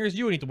cliffhangers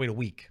you and you have to wait a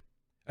week.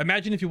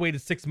 Imagine if you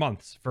waited 6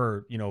 months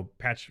for,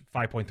 patch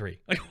 5.3.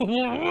 Like,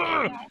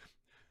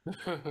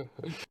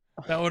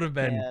 that would have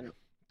been. Man,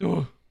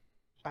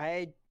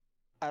 I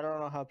don't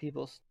know how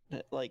people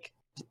like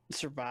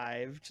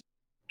survived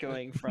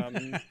going from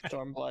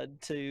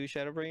Stormblood to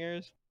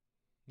Shadowbringers.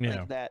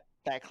 Yeah, like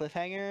that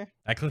cliffhanger.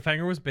 That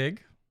cliffhanger was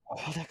big.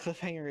 Oh, that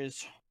cliffhanger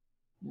is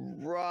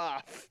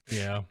rough.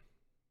 Yeah.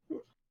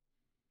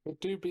 It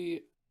do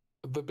be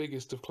the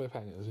biggest of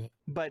cliffhangers. Yeah.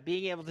 But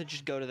being able to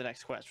just go to the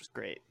next quest was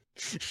great.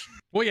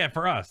 Well, yeah,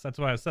 for us, that's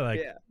why I said, like,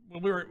 yeah.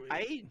 When we were.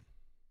 I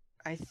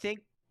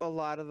think a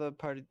lot of the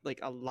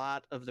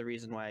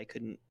reason why I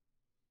couldn't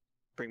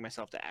bring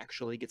myself to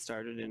actually get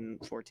started in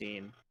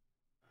 14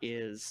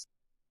 is,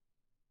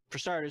 for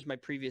starters, my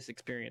previous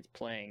experience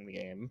playing the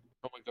game.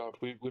 Oh my god,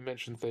 we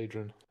mentioned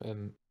Thadron,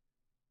 and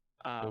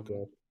oh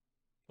god.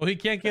 Well, he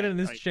can't get in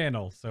this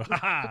channel, so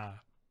haha.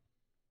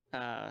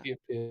 He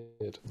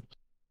appeared.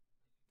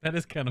 That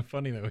is kind of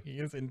funny, though. He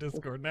is in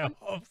Discord now,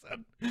 all of a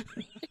sudden.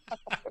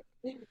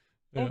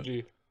 Told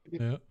you. He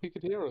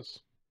could hear us.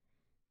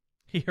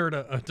 He heard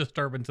a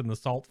disturbance in the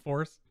salt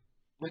force.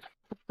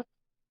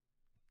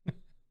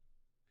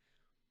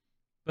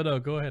 But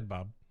go ahead,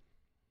 Bob.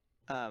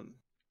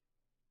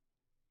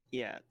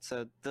 Yeah,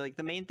 so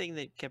the main thing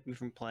that kept me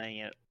from playing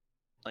it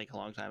like a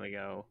long time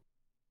ago,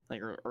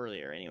 like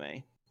earlier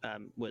anyway,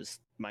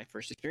 was my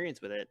first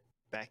experience with it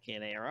back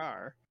in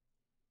ARR.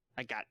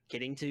 I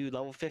getting to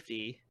level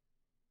 50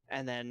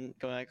 and then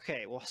going like,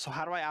 okay, well, so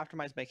how do I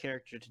optimize my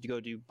character to go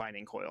do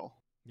Binding Coil?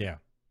 Yeah.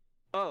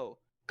 Oh,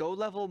 go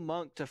level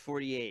Monk to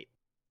 48.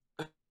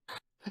 Yeah,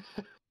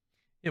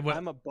 what?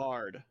 I'm a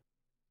bard.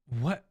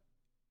 What?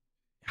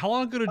 How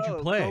long ago did you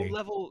play? Go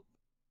level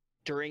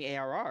during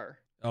ARR.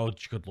 Oh,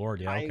 good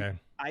lord, yeah, okay.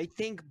 I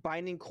think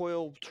Binding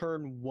Coil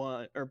turn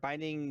 1, or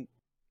Binding,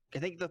 I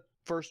think the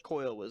first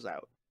coil was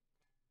out.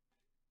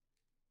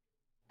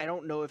 I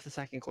don't know if the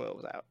second coil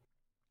was out.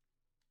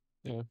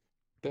 Yeah.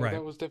 Right.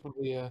 That was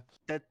definitely a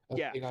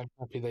thing I'm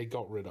happy they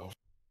got rid of.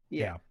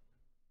 Yeah.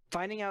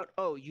 Finding out,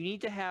 you need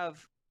to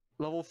have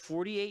level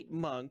 48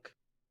 Monk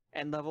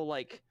and level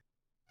like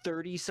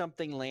 30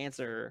 something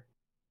Lancer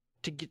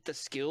to get the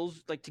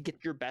skills, like to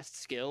get your best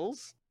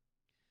skills.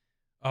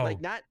 Oh. Like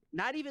not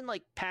even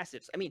like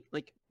passives. I mean,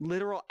 like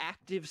literal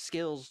active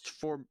skills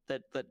for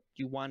that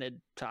you wanted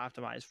to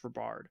optimize for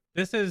Bard.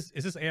 Is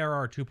this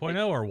ARR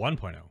 2.0 or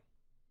 1.0?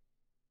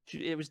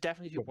 It was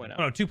definitely 2.0.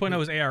 Oh, no,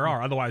 2.0 is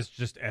ARR. Otherwise,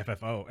 just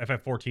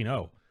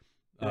FF14.0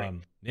 Right.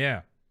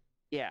 Yeah.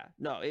 Yeah.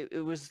 No,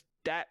 it was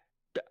that.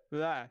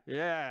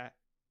 Yeah.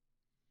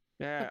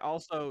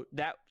 Also,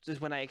 that is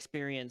when I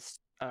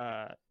experienced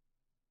Castrum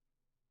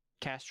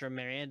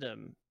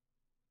Mirandum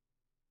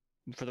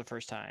for the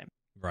first time.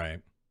 Right.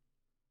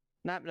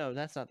 No,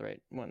 that's not the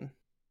right one.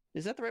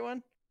 Is that the right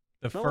one?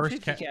 The level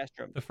first 50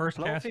 Castrum. The first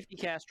level 50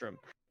 Castrum.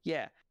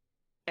 Yeah.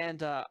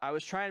 And I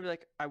was trying to be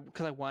like,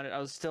 because I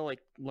was still like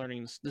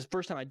learning this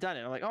first time I'd done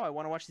it. I'm like, oh, I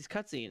want to watch these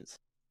cutscenes.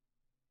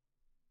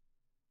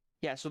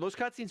 Yeah, so those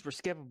cutscenes were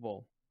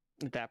skippable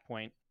at that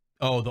point.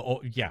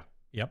 Oh, yeah.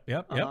 Yep.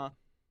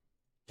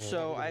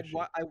 So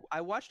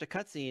I watched a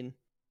cutscene,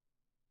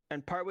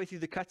 and partway through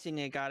the cutscene,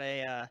 it got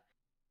a,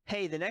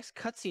 hey, the next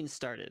cutscene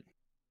started.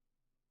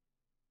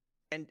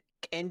 And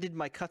ended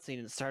my cutscene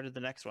and started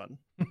the next one.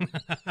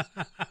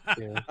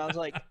 Yeah. I was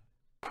like,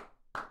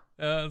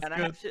 and I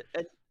have to,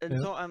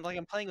 so I'm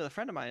playing with a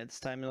friend of mine at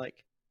this time, and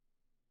like,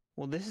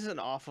 well, this is an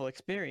awful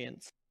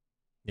experience.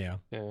 Yeah.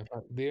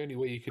 The only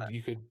way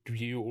you could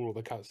view all of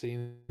the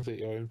cutscenes at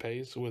your own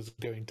pace was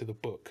going to the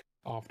book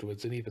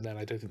afterwards, and even then,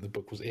 I don't think the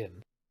book was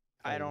in.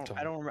 I don't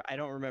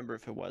remember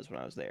if it was when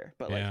I was there,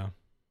 but like,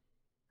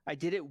 I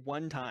did it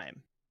one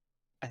time,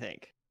 I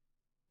think.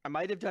 I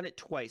might have done it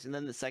twice, and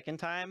then the second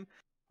time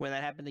when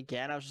that happened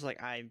again, I was just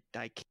like, I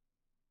can't.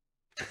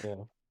 Yeah.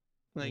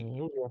 Like,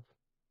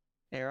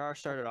 ARR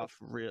started off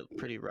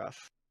pretty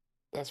rough.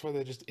 That's why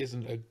there just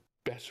isn't a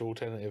better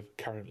alternative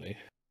currently.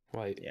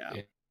 Like,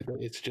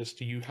 it's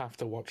just you have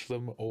to watch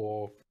them,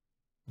 or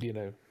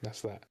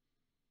that's that.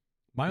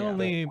 I don't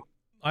think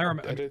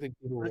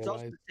people realize. It's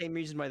also the same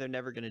reason why they're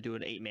never going to do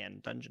an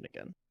 8-man dungeon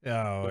again.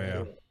 Oh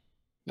yeah.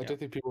 I don't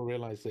think people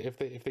realize that if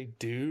they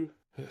do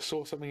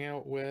sort something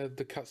out where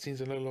the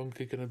cutscenes are no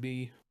longer going to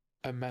be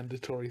a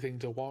mandatory thing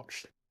to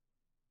watch,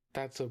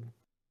 that's a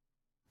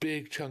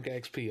big chunk of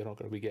XP you're not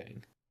going to be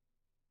getting,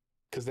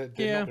 because they're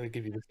not going to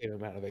give you the same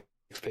amount of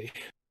XP.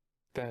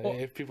 That Well,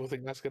 if people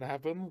think that's going to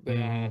happen,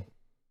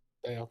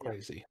 they are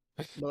crazy.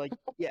 But like,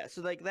 yeah,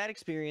 so like that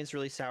experience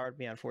really soured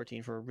me on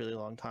 14 for a really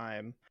long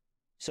time.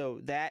 So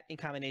that in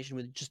combination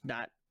with just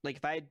not like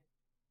if I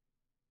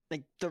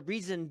like the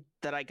reason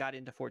that I got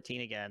into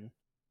 14 again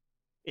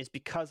is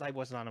because I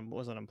was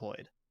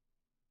unemployed.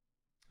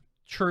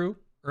 True.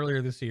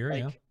 Earlier this year,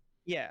 Like,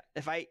 yeah,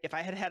 if I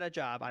had had a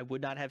job, I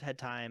would not have had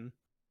time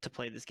to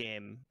play this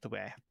game the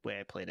way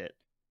I played it,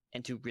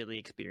 and to really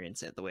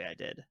experience it the way I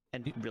did,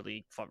 and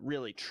really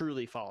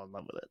truly fall in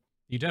love with it.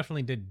 You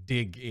definitely did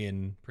dig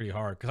in pretty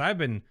hard because I've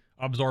been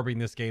absorbing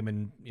this game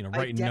and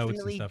writing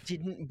notes and stuff. I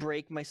didn't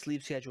break my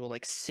sleep schedule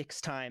like 6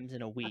 times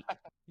in a week.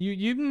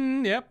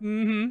 Yep,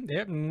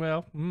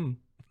 well, you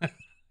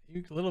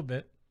a little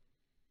bit.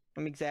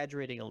 I'm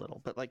exaggerating a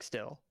little, but like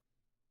still.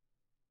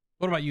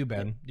 What about you,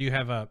 Ben? Do you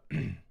have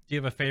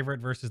a favorite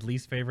versus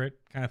least favorite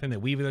kind of thing that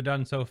we've either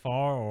done so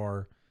far,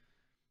 or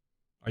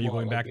are you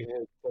going back? In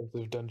terms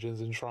of dungeons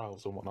and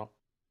trials and whatnot.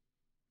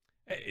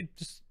 It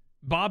just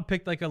Bob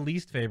picked like a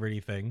least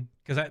favorite thing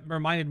because that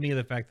reminded me of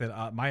the fact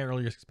that my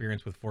earliest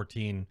experience with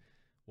 14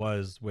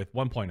 was with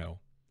 1.0.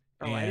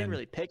 Oh, I didn't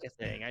really pick a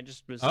thing. I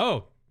just was.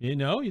 Oh, you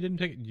didn't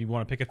pick. You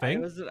want to pick a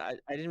thing? I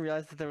didn't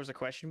realize that there was a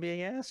question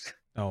being asked.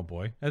 Oh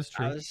boy, that's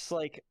true. I was just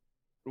like,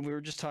 we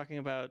were just talking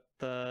about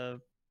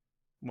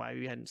why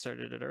we hadn't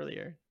started it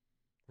earlier.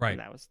 Right.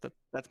 And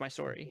that's my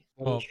story.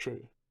 That's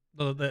true.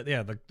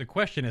 The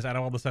question is, out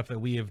of all the stuff that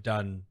we have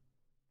done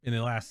in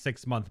the last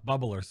 6-month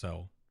bubble or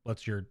so,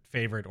 what's your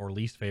favorite or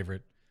least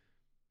favorite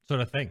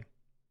sort of thing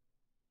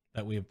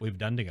that we've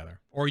done together,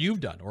 or you've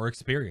done, or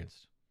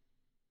experienced?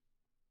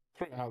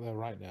 Throw it out there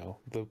right now.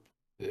 I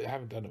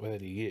haven't done it with any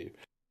of you,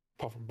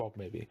 apart from Bob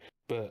maybe.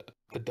 But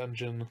the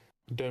dungeon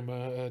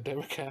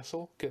Doma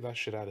Castle, get that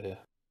shit out of here.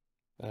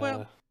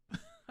 Well,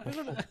 I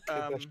don't know. Get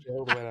that shit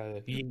all the way out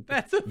of here.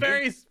 That's a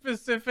very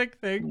specific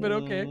thing, but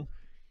okay.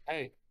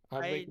 Hey, I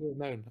make it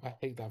known. I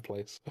hate that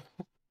place.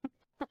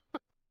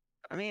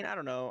 I mean, I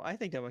don't know. I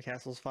think Doma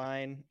Castle's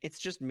fine. It's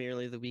just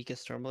merely the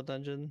weakest Stormblood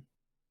dungeon.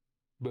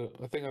 But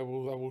I think I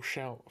will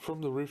shout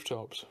from the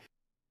rooftops.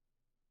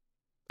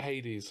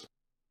 Hades.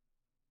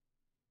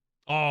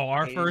 Oh,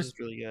 our Hades first is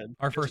really good.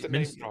 Our first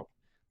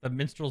the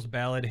Minstrel's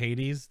Ballad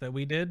Hades that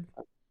we did.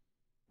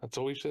 That's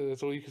all you said.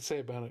 That's all you can say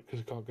about it because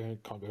you can't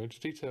go into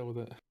detail with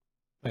it.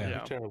 Yeah.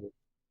 Terrible.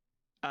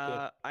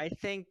 I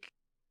think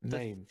the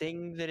Name.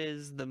 thing that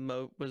is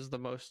was the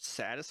most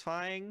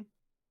satisfying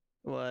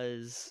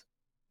was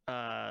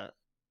turn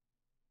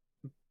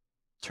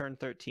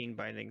 13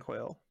 Binding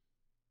Coil.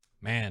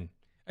 Man,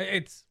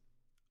 I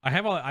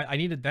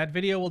needed that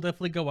video will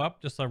definitely go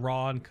up, just a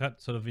raw and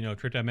cut sort of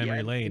trip down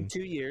memory lane in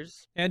 2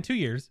 years. And 2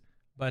 years,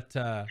 but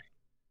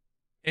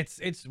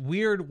it's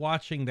weird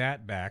watching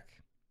that back,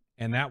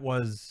 and that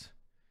was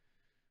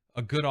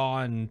a good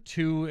on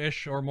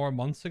 2-ish or more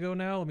months ago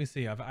now. Let me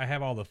see. I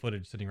have all the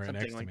footage sitting right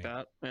next to me. Something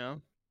like that, yeah.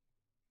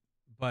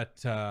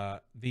 But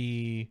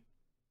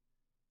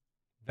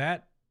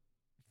that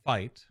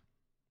fight,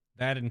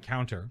 that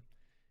encounter,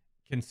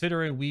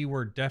 considering we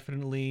were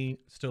definitely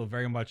still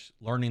very much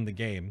learning the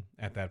game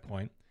at that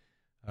point,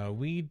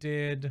 we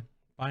did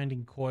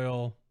Binding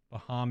Coil,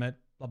 Bahamut,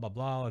 blah, blah,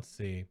 blah. Let's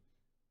see.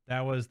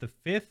 That was the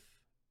 5th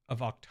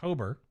of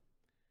October.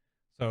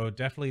 So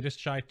definitely just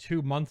shy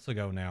 2 months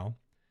ago now.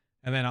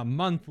 And then a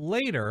month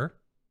later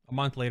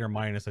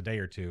minus a day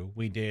or two,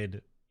 we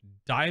did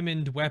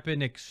Diamond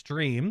Weapon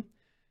Extreme.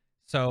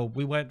 So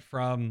we went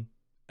from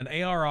an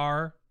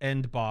ARR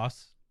end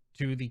boss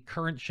to the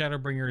current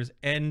Shadowbringers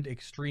end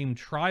extreme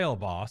trial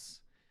boss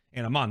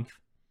in a month.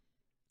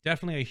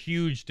 Definitely a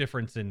huge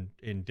difference in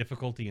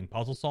difficulty and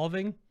puzzle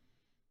solving.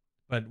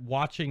 But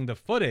watching the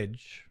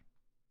footage,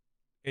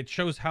 it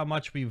shows how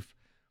much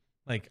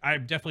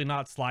I'm definitely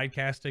not slide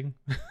casting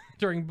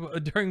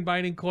during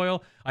Binding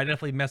Coil. I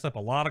definitely mess up a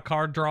lot of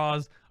card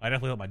draws. I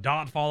definitely let my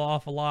dot fall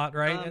off a lot,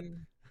 right?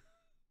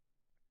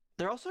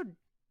 They're also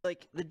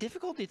the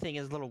difficulty thing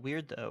is a little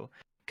weird though,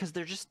 because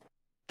they're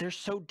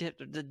so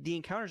the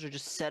encounters are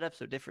just set up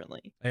so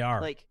differently. They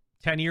are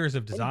 10 years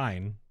of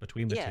design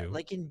between the two. Yeah,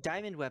 like in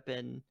Diamond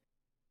Weapon,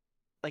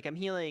 I'm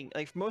healing.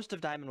 For most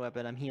of Diamond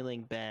Weapon, I'm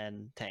healing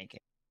Ben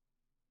tanking,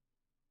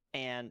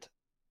 and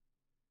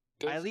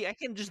I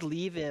can just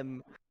leave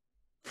him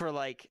for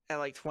at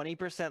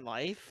 20%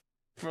 life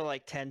for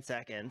 10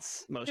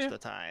 seconds most of the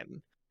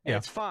time, and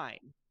it's fine.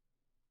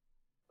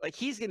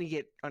 He's gonna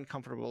get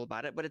uncomfortable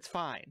about it, but it's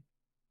fine.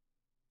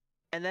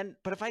 And then,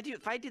 but if I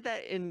did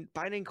that in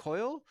Binding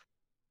Coil,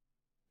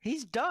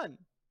 he's done.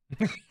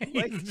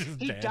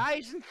 He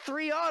dies in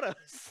 3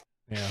 autos.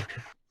 Yeah.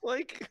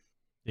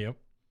 Yep.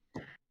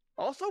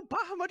 Also,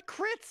 Bahamut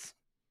crits.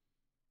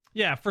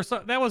 Yeah,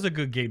 that was a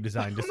good game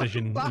design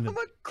decision.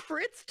 Bahamut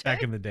crits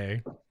back in the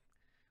day.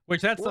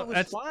 Which that's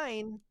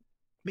fine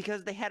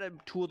because they had a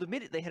tool to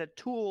mitigate. They had a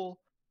tool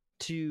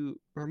to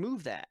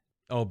remove that.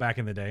 Oh, back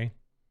in the day.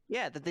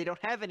 Yeah, that they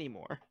don't have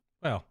anymore.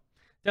 Well,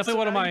 definitely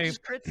one of my.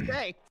 Crits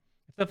stay.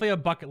 It's definitely a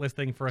bucket list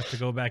thing for us to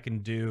go back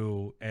and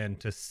do, and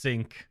to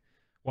sync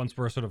once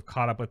we're sort of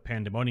caught up with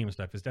Pandemonium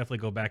stuff, is definitely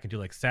go back and do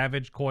like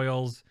Savage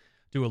Coils,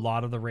 do a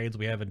lot of the raids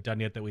we haven't done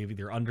yet that we've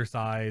either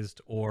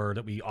undersized or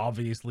that we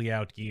obviously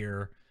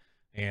outgear.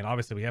 And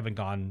obviously we haven't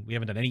done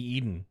any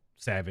Eden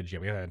Savage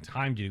yet. We haven't had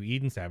time to do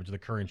Eden Savage, the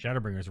current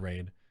Shadowbringers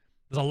raid.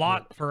 There's a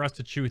lot for us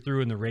to chew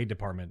through in the raid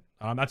department.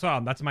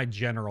 That's my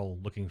general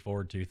looking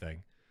forward to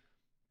thing.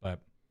 But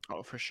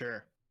oh, for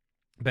sure.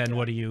 Ben,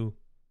 what do you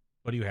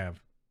have?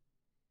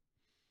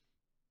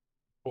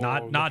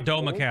 Not Doma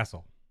forward?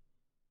 Castle.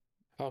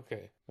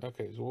 Okay.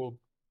 So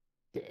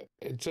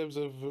in terms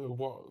of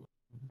what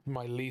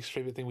my least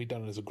favorite thing we've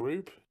done as a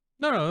group.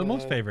 No, the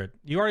most favorite.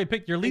 You already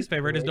picked your least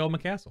favorite is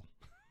Doma Castle.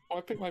 Well,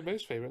 I picked my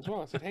most favorite as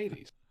well. I said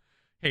Hades.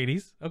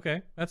 Hades.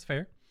 Okay, that's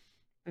fair.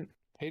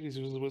 Hades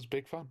was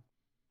big fun.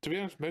 To be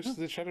honest, most of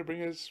the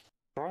Shadowbringers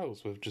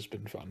trials have just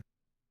been fun.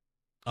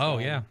 Oh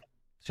yeah.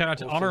 Shout out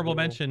to honorable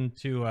mention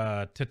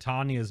to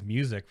Titania's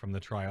music from the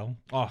trial.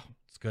 Oh,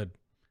 it's good.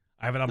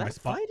 I have it on my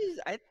spot.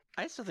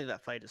 I still think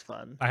that fight is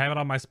fun. I have it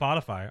on my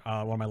Spotify.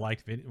 One of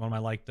my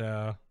liked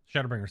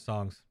Shadowbringer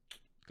songs.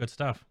 Good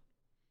stuff.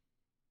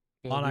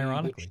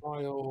 Unironically.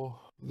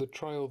 The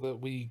trial that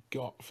we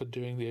got for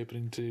doing the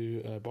opening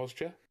to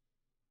Bosja.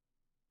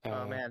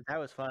 Oh man, that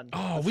was fun.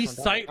 Oh, we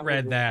sight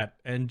read that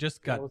and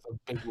just got. That was a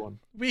big one.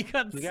 We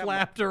got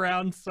slapped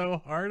around so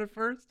hard at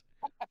first.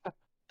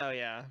 Oh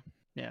yeah.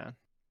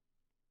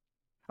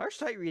 Our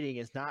sight reading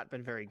has not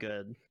been very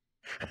good.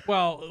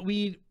 Well,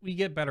 we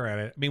get better at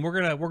it. I mean,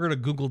 we're gonna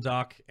Google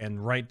Doc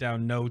and write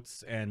down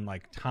notes and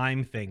like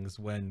time things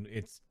when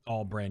it's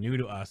all brand new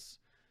to us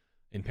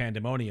in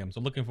Pandemonium.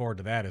 So looking forward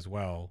to that as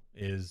well.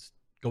 Is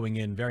going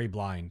in very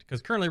blind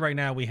because currently right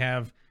now we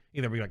got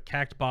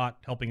Cactbot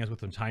helping us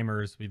with some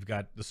timers. We've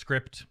got the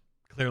script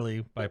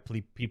clearly by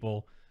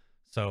people.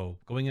 So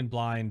going in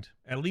blind,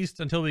 at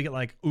least until we get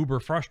like uber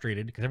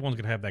frustrated, because everyone's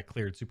gonna have that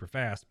cleared super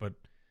fast. But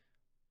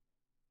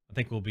I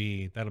think that'll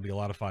be a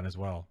lot of fun as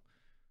well.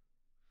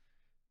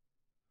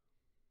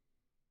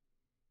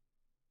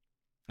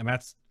 And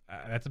that's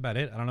about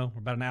it. I don't know. We're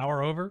about an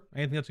hour over.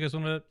 Anything else you guys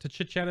want to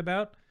chit chat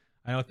about?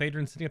 I know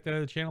Thadrin's sitting up there at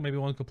the channel. Maybe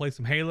one could play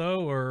some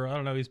Halo, or I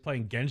don't know. He's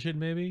playing Genshin,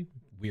 maybe.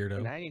 Weirdo.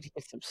 And I need to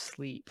get some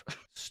sleep.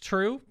 It's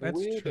true. That's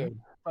true.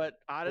 But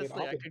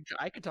honestly,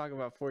 I could talk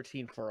about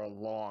 14 for a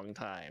long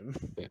time.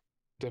 Yeah,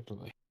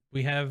 definitely.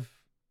 We have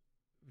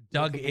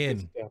dug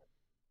in.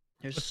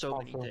 There's so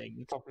many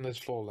things. Top of those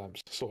floor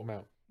lamps. Sort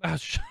them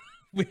out.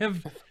 We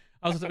have.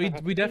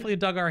 We definitely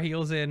dug our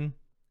heels in,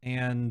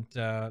 and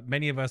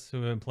many of us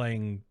who have been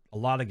playing a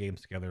lot of games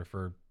together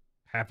for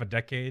half a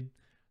decade.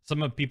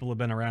 Some of people have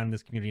been around in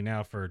this community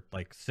now for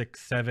like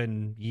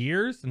 6-7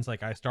 years since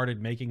like I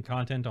started making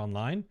content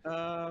online.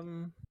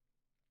 Been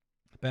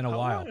a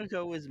while. How long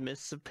ago was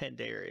Mists of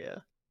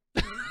Pandaria?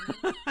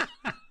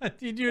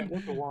 Dude, it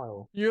was a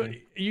while. You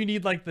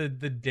need like the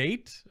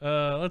date.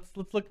 Let's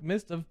look.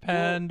 Mist of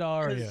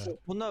Pandaria.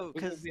 Well, no,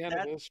 because the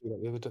anniversary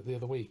the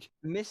other week.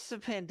 Mists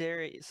of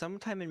Pandaria.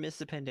 Sometime in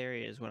Mists of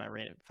Pandaria is when I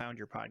found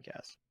your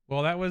podcast.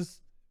 Well, that was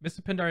Mists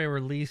of Pandaria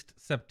released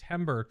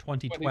September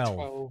 2012.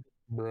 2012,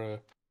 bruh.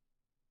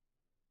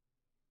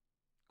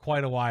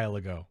 Quite a while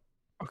ago.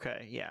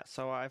 Okay, yeah.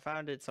 So I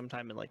found it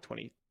sometime in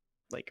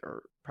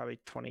or probably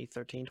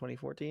 2013,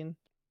 2014.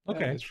 Okay.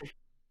 Yeah,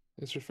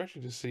 it's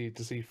refreshing to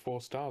see 4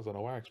 stars on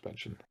a WoW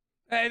expansion.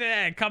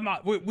 Hey, come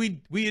on.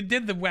 We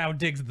did the WoW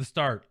digs at the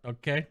start,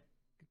 okay?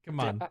 Come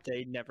on.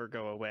 They never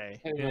go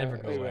away. They never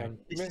go away.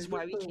 This is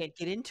why we can't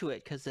get into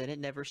it, because then it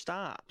never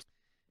stops.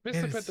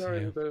 Mr.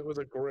 Pandaria was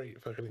a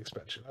great fucking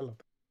expansion. I love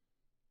it.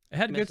 It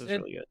had good.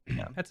 Really good.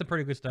 Yeah. Had some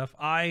pretty good stuff.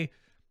 I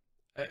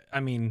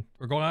mean,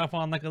 we're going off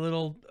on like a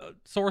little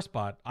sore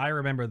spot. I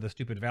remember the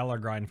stupid Valor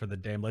grind for the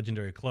damn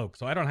legendary cloak,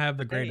 so I don't have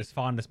the greatest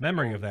fondest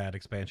memory of that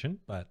expansion.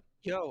 But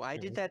yo, I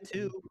did that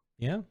too.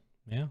 Yeah.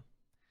 I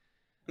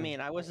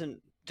mean, I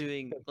wasn't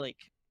doing like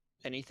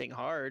anything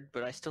hard,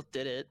 but I still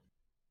did it.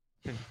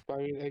 But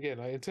I mean, again,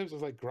 in terms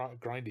of like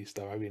grindy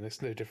stuff, I mean,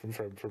 it's no different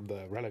from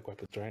the relic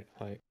weapons, right?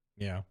 Like,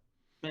 yeah.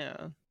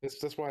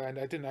 That's why I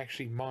didn't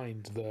actually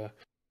mind the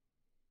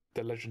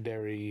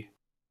legendary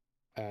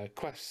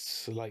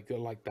quests like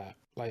that.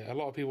 Like a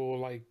lot of people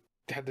like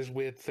had this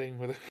weird thing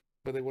where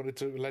they wanted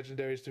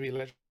legendaries to be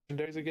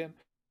legendaries again.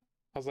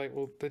 I was like,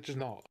 well, they're just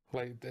not.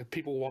 Like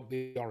people want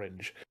the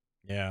orange.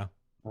 Yeah.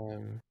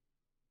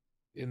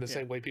 In the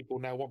same way people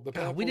now want the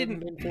purple. We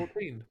didn't in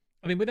 14.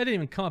 I mean, but that didn't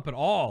even come up at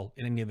all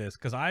in any of this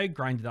because I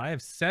grinded. I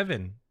have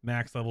 7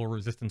 max level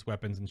resistance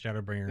weapons in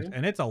Shadowbringers,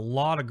 and it's a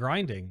lot of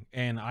grinding.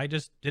 And I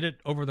just did it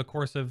over the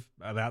course of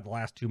about the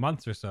last 2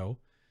 months or so.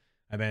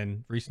 And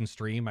then recent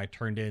stream, I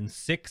turned in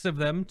 6 of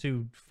them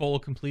to full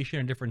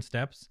completion in different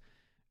steps.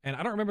 And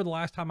I don't remember the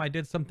last time I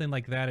did something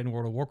like that in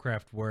World of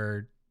Warcraft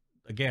where,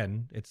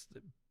 again, it's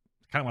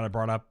kind of what I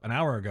brought up an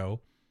hour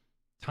ago.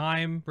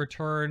 Time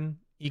return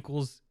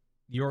equals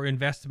your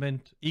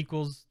investment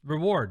equals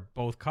reward,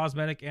 both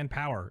cosmetic and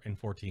power in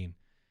 14.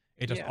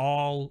 It just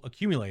all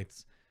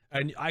accumulates.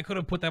 And I could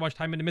have put that much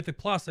time into Mythic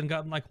Plus and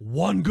gotten like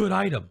 1 good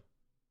item.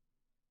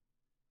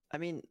 I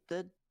mean,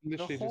 the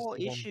whole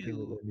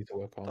issue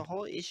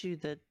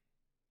that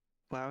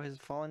WoW has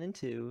fallen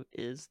into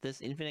is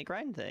this infinite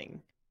grind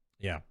thing.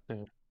 Yeah.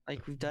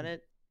 Like we've done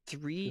it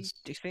 3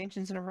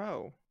 expansions in a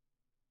row.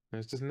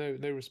 There's just no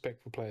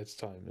respect for players'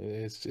 time.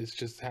 It's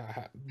just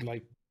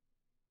like,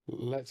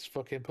 let's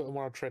fucking put them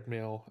on a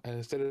treadmill, and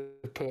instead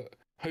of put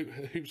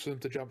hoops for them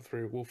to jump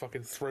through, we'll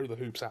fucking throw the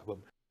hoops at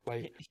them.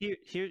 Like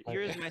here's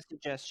my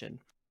suggestion: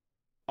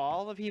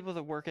 all the people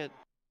that work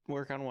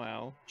on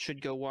WoW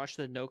should go watch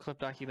the No Clip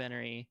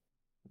documentary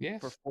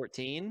for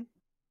 14.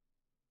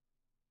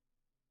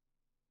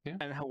 Yeah.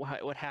 And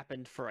what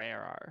happened for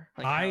ARR?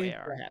 Like how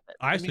ARR happened.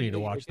 I actually need to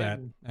watch that.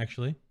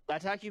 Actually,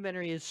 that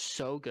documentary is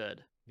so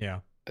good. Yeah.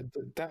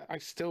 That I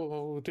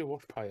still do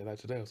watch part of that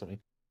today or something.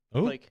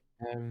 Oh, like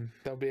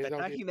that'll be that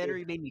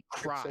documentary made me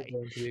cry.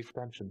 The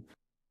expansion.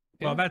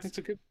 Well, it's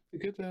a good.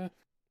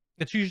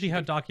 That's usually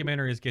how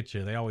documentaries get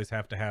you. They always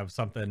have to have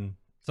some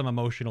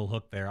emotional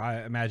hook there.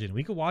 I imagine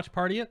we could watch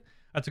part of it.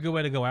 That's a good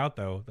way to go out,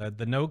 though.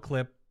 The No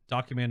Clip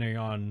documentary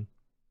on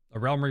A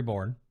Realm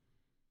Reborn,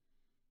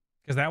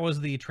 because that was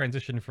the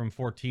transition from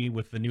 14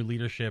 with the new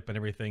leadership and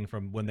everything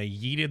from when they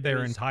yeeted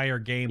their entire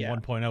game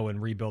 1.0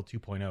 and rebuilt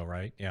 2.0,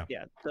 right? Yeah.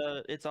 Yeah.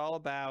 It's all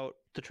about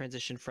the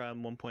transition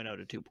from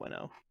 1.0 to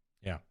 2.0.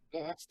 Yeah.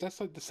 That's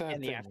like the sad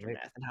and the thing, aftermath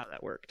right? and how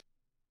that worked.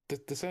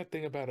 The sad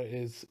thing about it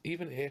is,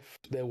 even if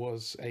there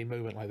was a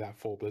moment like that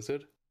for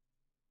Blizzard,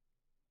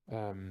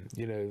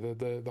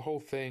 the whole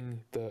thing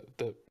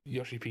that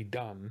Yoshi P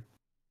done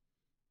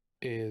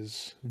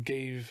is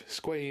gave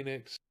Square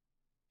Enix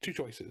 2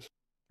 choices.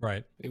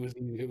 Right. It was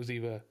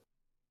either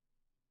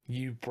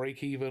you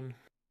break even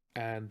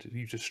and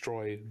you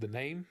destroy the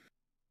name,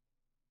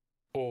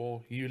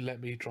 or you let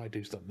me try to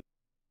do something.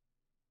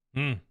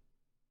 Hmm.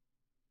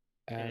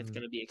 And it's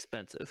going to be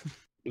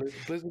expensive.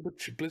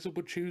 Blizzard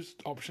would choose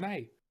option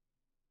A.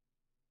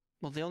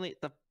 Well, the only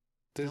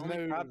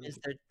problem is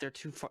they're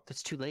too far.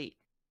 It's too late.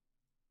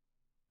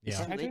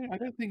 Yeah, I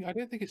don't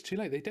think it's too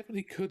late. They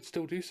definitely could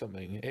still do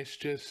something. It's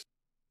just,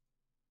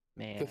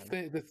 man,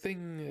 the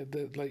thing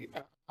that, like,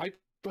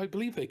 I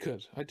believe they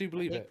could. I do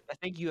believe it. I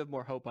think you have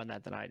more hope on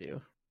that than I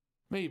do.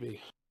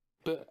 Maybe,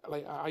 but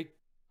like I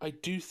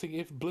do think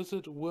if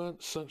Blizzard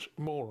weren't such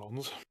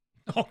morons.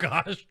 Oh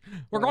gosh,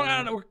 we're going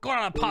on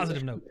a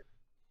positive note.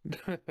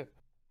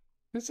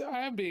 I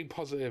am being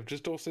positive,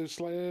 just also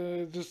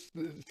slightly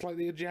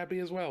a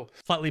jabby as well.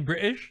 Slightly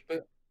British,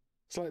 but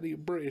slightly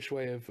British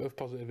way of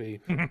positive E.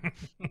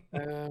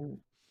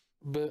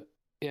 But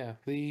yeah,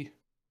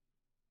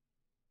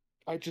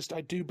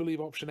 I do believe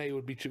option A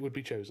would be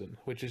chosen,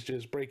 which is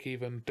just break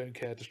even, don't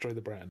care, destroy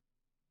the brand.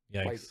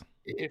 Yikes. Like,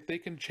 if they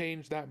can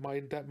change that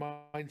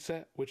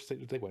mindset, which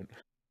they won't.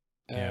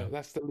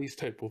 That's the least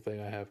hopeful thing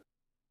I have.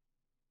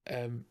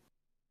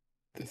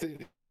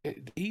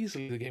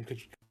 Easily the game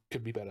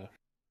could be better,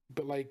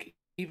 but like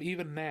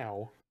even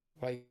now,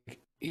 like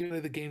even though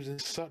the game's in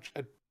such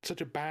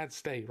a bad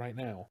state right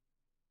now,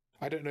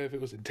 I don't know if it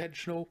was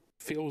intentional,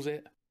 feels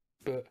it,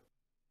 but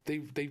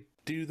they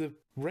do the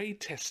raid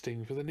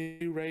testing for the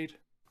new raid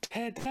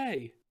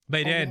today.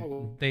 They did. A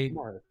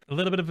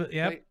little bit of it.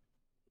 Yep. Like,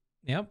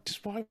 yep.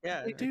 Just why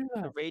they do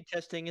that? The raid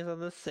testing is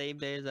on the same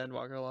day as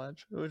Endwalker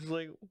launch. It was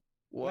like,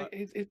 what?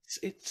 Like,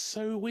 it's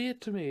so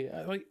weird to me.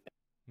 Like,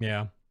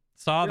 yeah,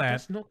 saw that.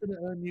 That's not going to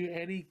earn you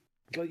any.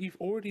 Like, you've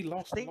already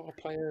lost a lot of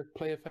player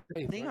faith.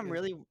 I think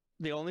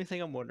the only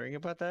thing I'm wondering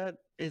about that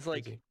is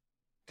like,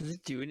 does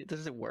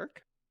it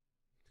work?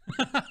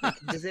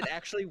 Does it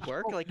actually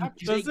work? Like,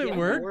 does it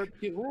work?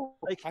 It will.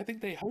 Like, I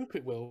think they hope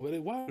it will, but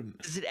it won't.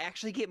 Does it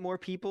actually get more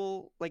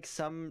people, like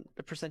some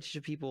percentage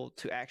of people,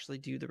 to actually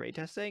do the raid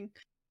testing,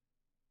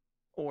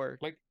 or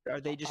like are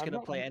they just going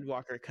to play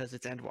Endwalker because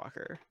it's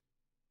Endwalker?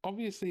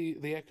 Obviously,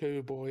 the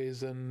Echo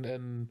Boys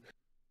and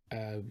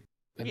they're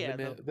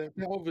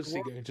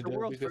obviously going to do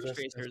World it because First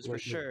Racers for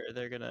sure.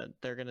 They're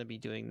gonna be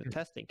doing the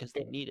testing because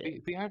they need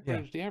it. The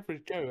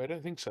average Joe, I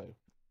don't think so.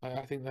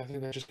 I think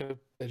they're just gonna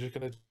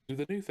do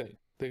the new thing.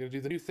 They're gonna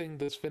do the new thing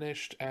that's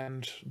finished,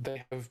 and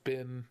they have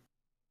been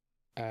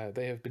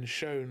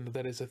shown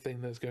that it's a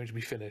thing that's going to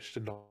be finished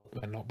and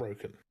not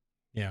broken.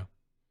 Yeah.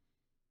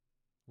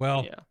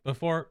 Well,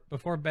 before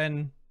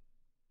Ben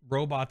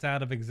robots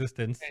out of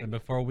existence, and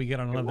before we get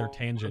on another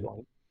tangent.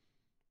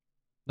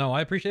 No,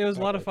 I appreciate it. It was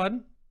a lot of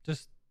fun.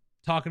 Just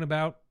talking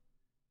about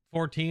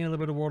 14, a little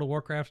bit of World of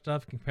Warcraft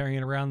stuff, comparing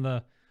it around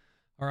the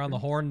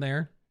horn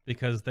there,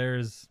 because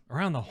there's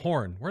around the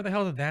horn. Where the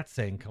hell did that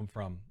saying come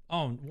from?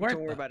 Oh, where?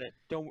 Don't worry about it.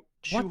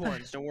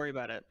 Shoehorns. Don't worry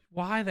about it.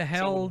 Why the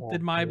hell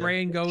did my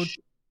brain go?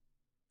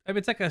 I mean,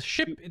 it's like a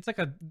ship. It's like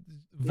a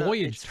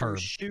voyage term.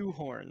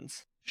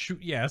 Shoehorns.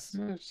 Yes.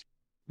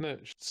 No,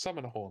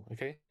 summon a horn.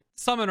 Okay.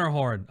 Summoner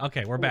horn.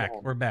 Okay, we're back.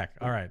 We're back.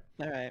 All right.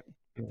 All right.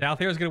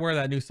 Dalthere's gonna wear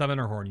that new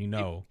summoner horn. You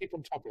know. Keep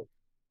on top of it.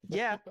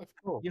 Yeah.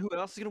 Cool. You know who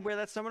else is gonna wear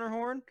that summoner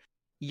horn?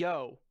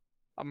 Yo,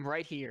 I'm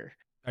right here.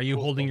 Are you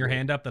holding your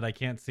hand up that I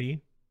can't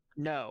see?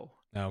 No.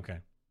 Oh, okay.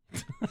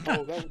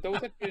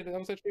 that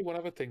was actually one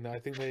other thing that I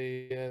think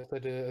they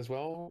said as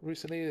well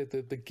recently.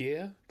 The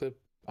gear, the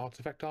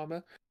artifact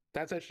armor,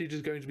 that's actually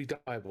just going to be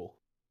dyeable.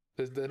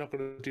 They're not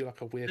going to do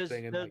like a weird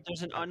thing. And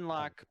there's an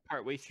unlock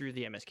partway through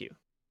the MSQ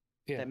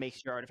that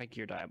makes your artifact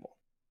gear dieable.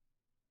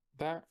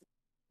 That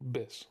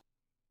Biss.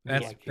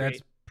 That's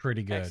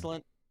pretty good.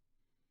 Excellent.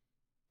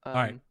 All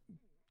right.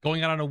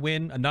 Going out on a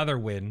win, another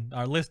win.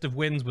 Our list of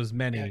wins was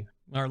many.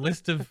 Yeah. Our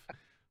list of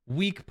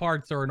weak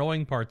parts or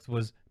annoying parts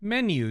was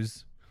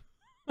menus.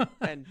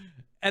 and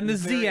the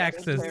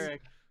Z-axis.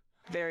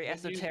 Very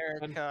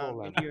esoteric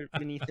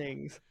mini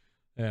things.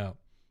 Yeah.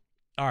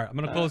 All right, I'm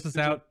going to close this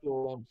out.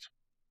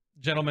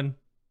 Gentlemen,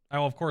 I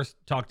will, of course,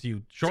 talk to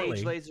you shortly.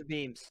 Sage laser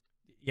beams.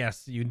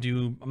 Yes, you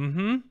do.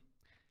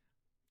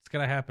 It's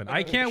going to happen.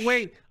 I can't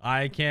wait.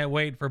 I can't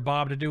wait for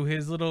Bob to do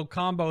his little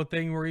combo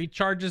thing where he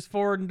charges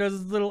forward and does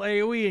his little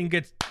AoE and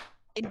gets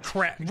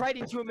cracked right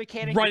into a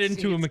mechanic. Right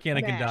into a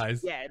mechanic and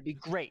dies. Yeah, it'd be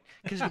great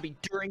because it'll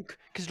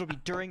be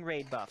during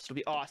raid buffs. It'll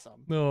be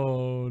awesome.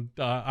 No,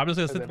 I'm just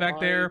gonna sit back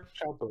there.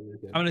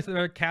 I'm gonna sit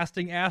there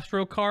casting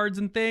astro cards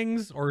and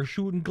things, or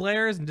shooting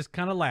glares, and just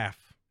kind of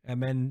laugh,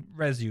 and then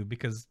res you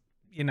because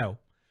that's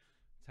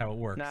how it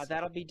works. Nah,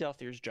 that'll be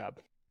Delthir's job.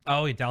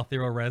 Oh, yeah,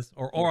 Dalthir will res,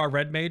 or our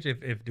red mage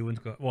if Duin's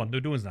no,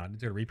 Duin's not.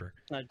 He's a Reaper.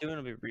 No, Duin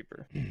will be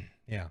Reaper.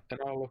 Yeah. And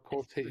I'll of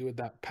course hit you with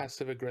that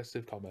passive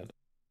aggressive comment.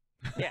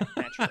 Yeah,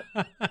 naturally.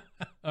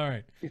 All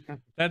right.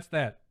 That's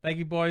that. Thank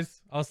you,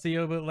 boys. I'll see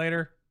you a bit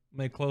later.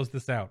 Let me close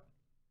this out.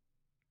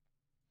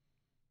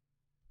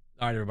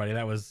 All right, everybody.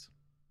 That was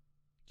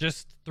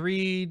just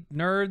 3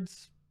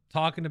 nerds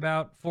talking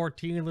about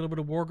 14, a little bit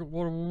of World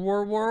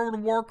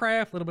of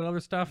Warcraft, a little bit of other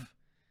stuff.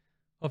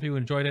 Hope you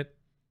enjoyed it.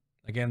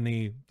 Again,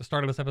 the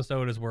start of this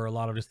episode is where a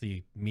lot of just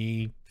the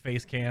me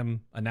face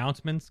cam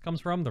announcements comes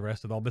from. The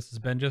rest of all this has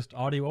been just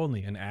audio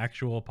only, an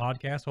actual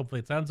podcast. Hopefully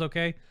it sounds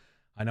okay.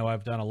 I know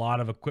I've done a lot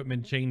of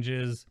equipment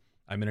changes.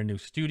 I'm in a new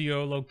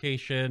studio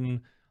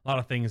location. A lot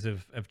of things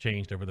have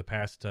changed over the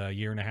past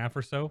year and a half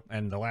or so.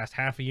 And the last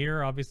half a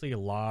year, obviously, a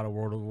lot of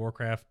World of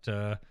Warcraft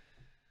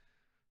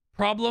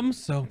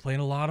problems. So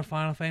playing a lot of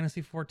Final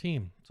Fantasy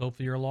 14. So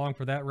hopefully you're along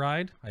for that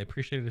ride. I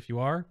appreciate it if you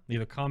are.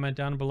 Leave a comment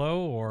down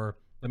below or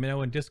let me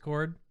know in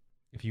Discord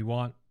if you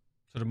want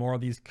sort of more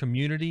of these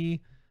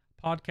community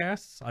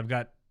podcasts. I've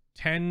got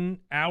 10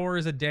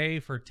 hours a day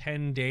for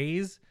 10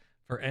 days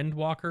for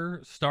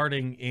Endwalker,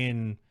 starting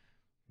in,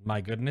 my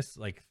goodness,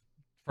 like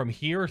from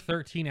here,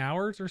 13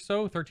 hours or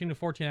so, 13 to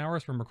 14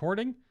 hours from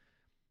recording.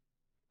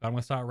 But I'm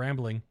going to start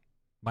rambling.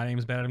 My name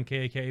is Ben Adam,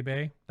 aka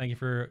Bay. Thank you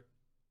for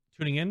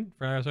tuning in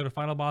for another episode of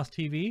Final Boss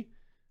TV,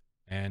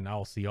 and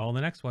I'll see you all in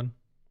the next one.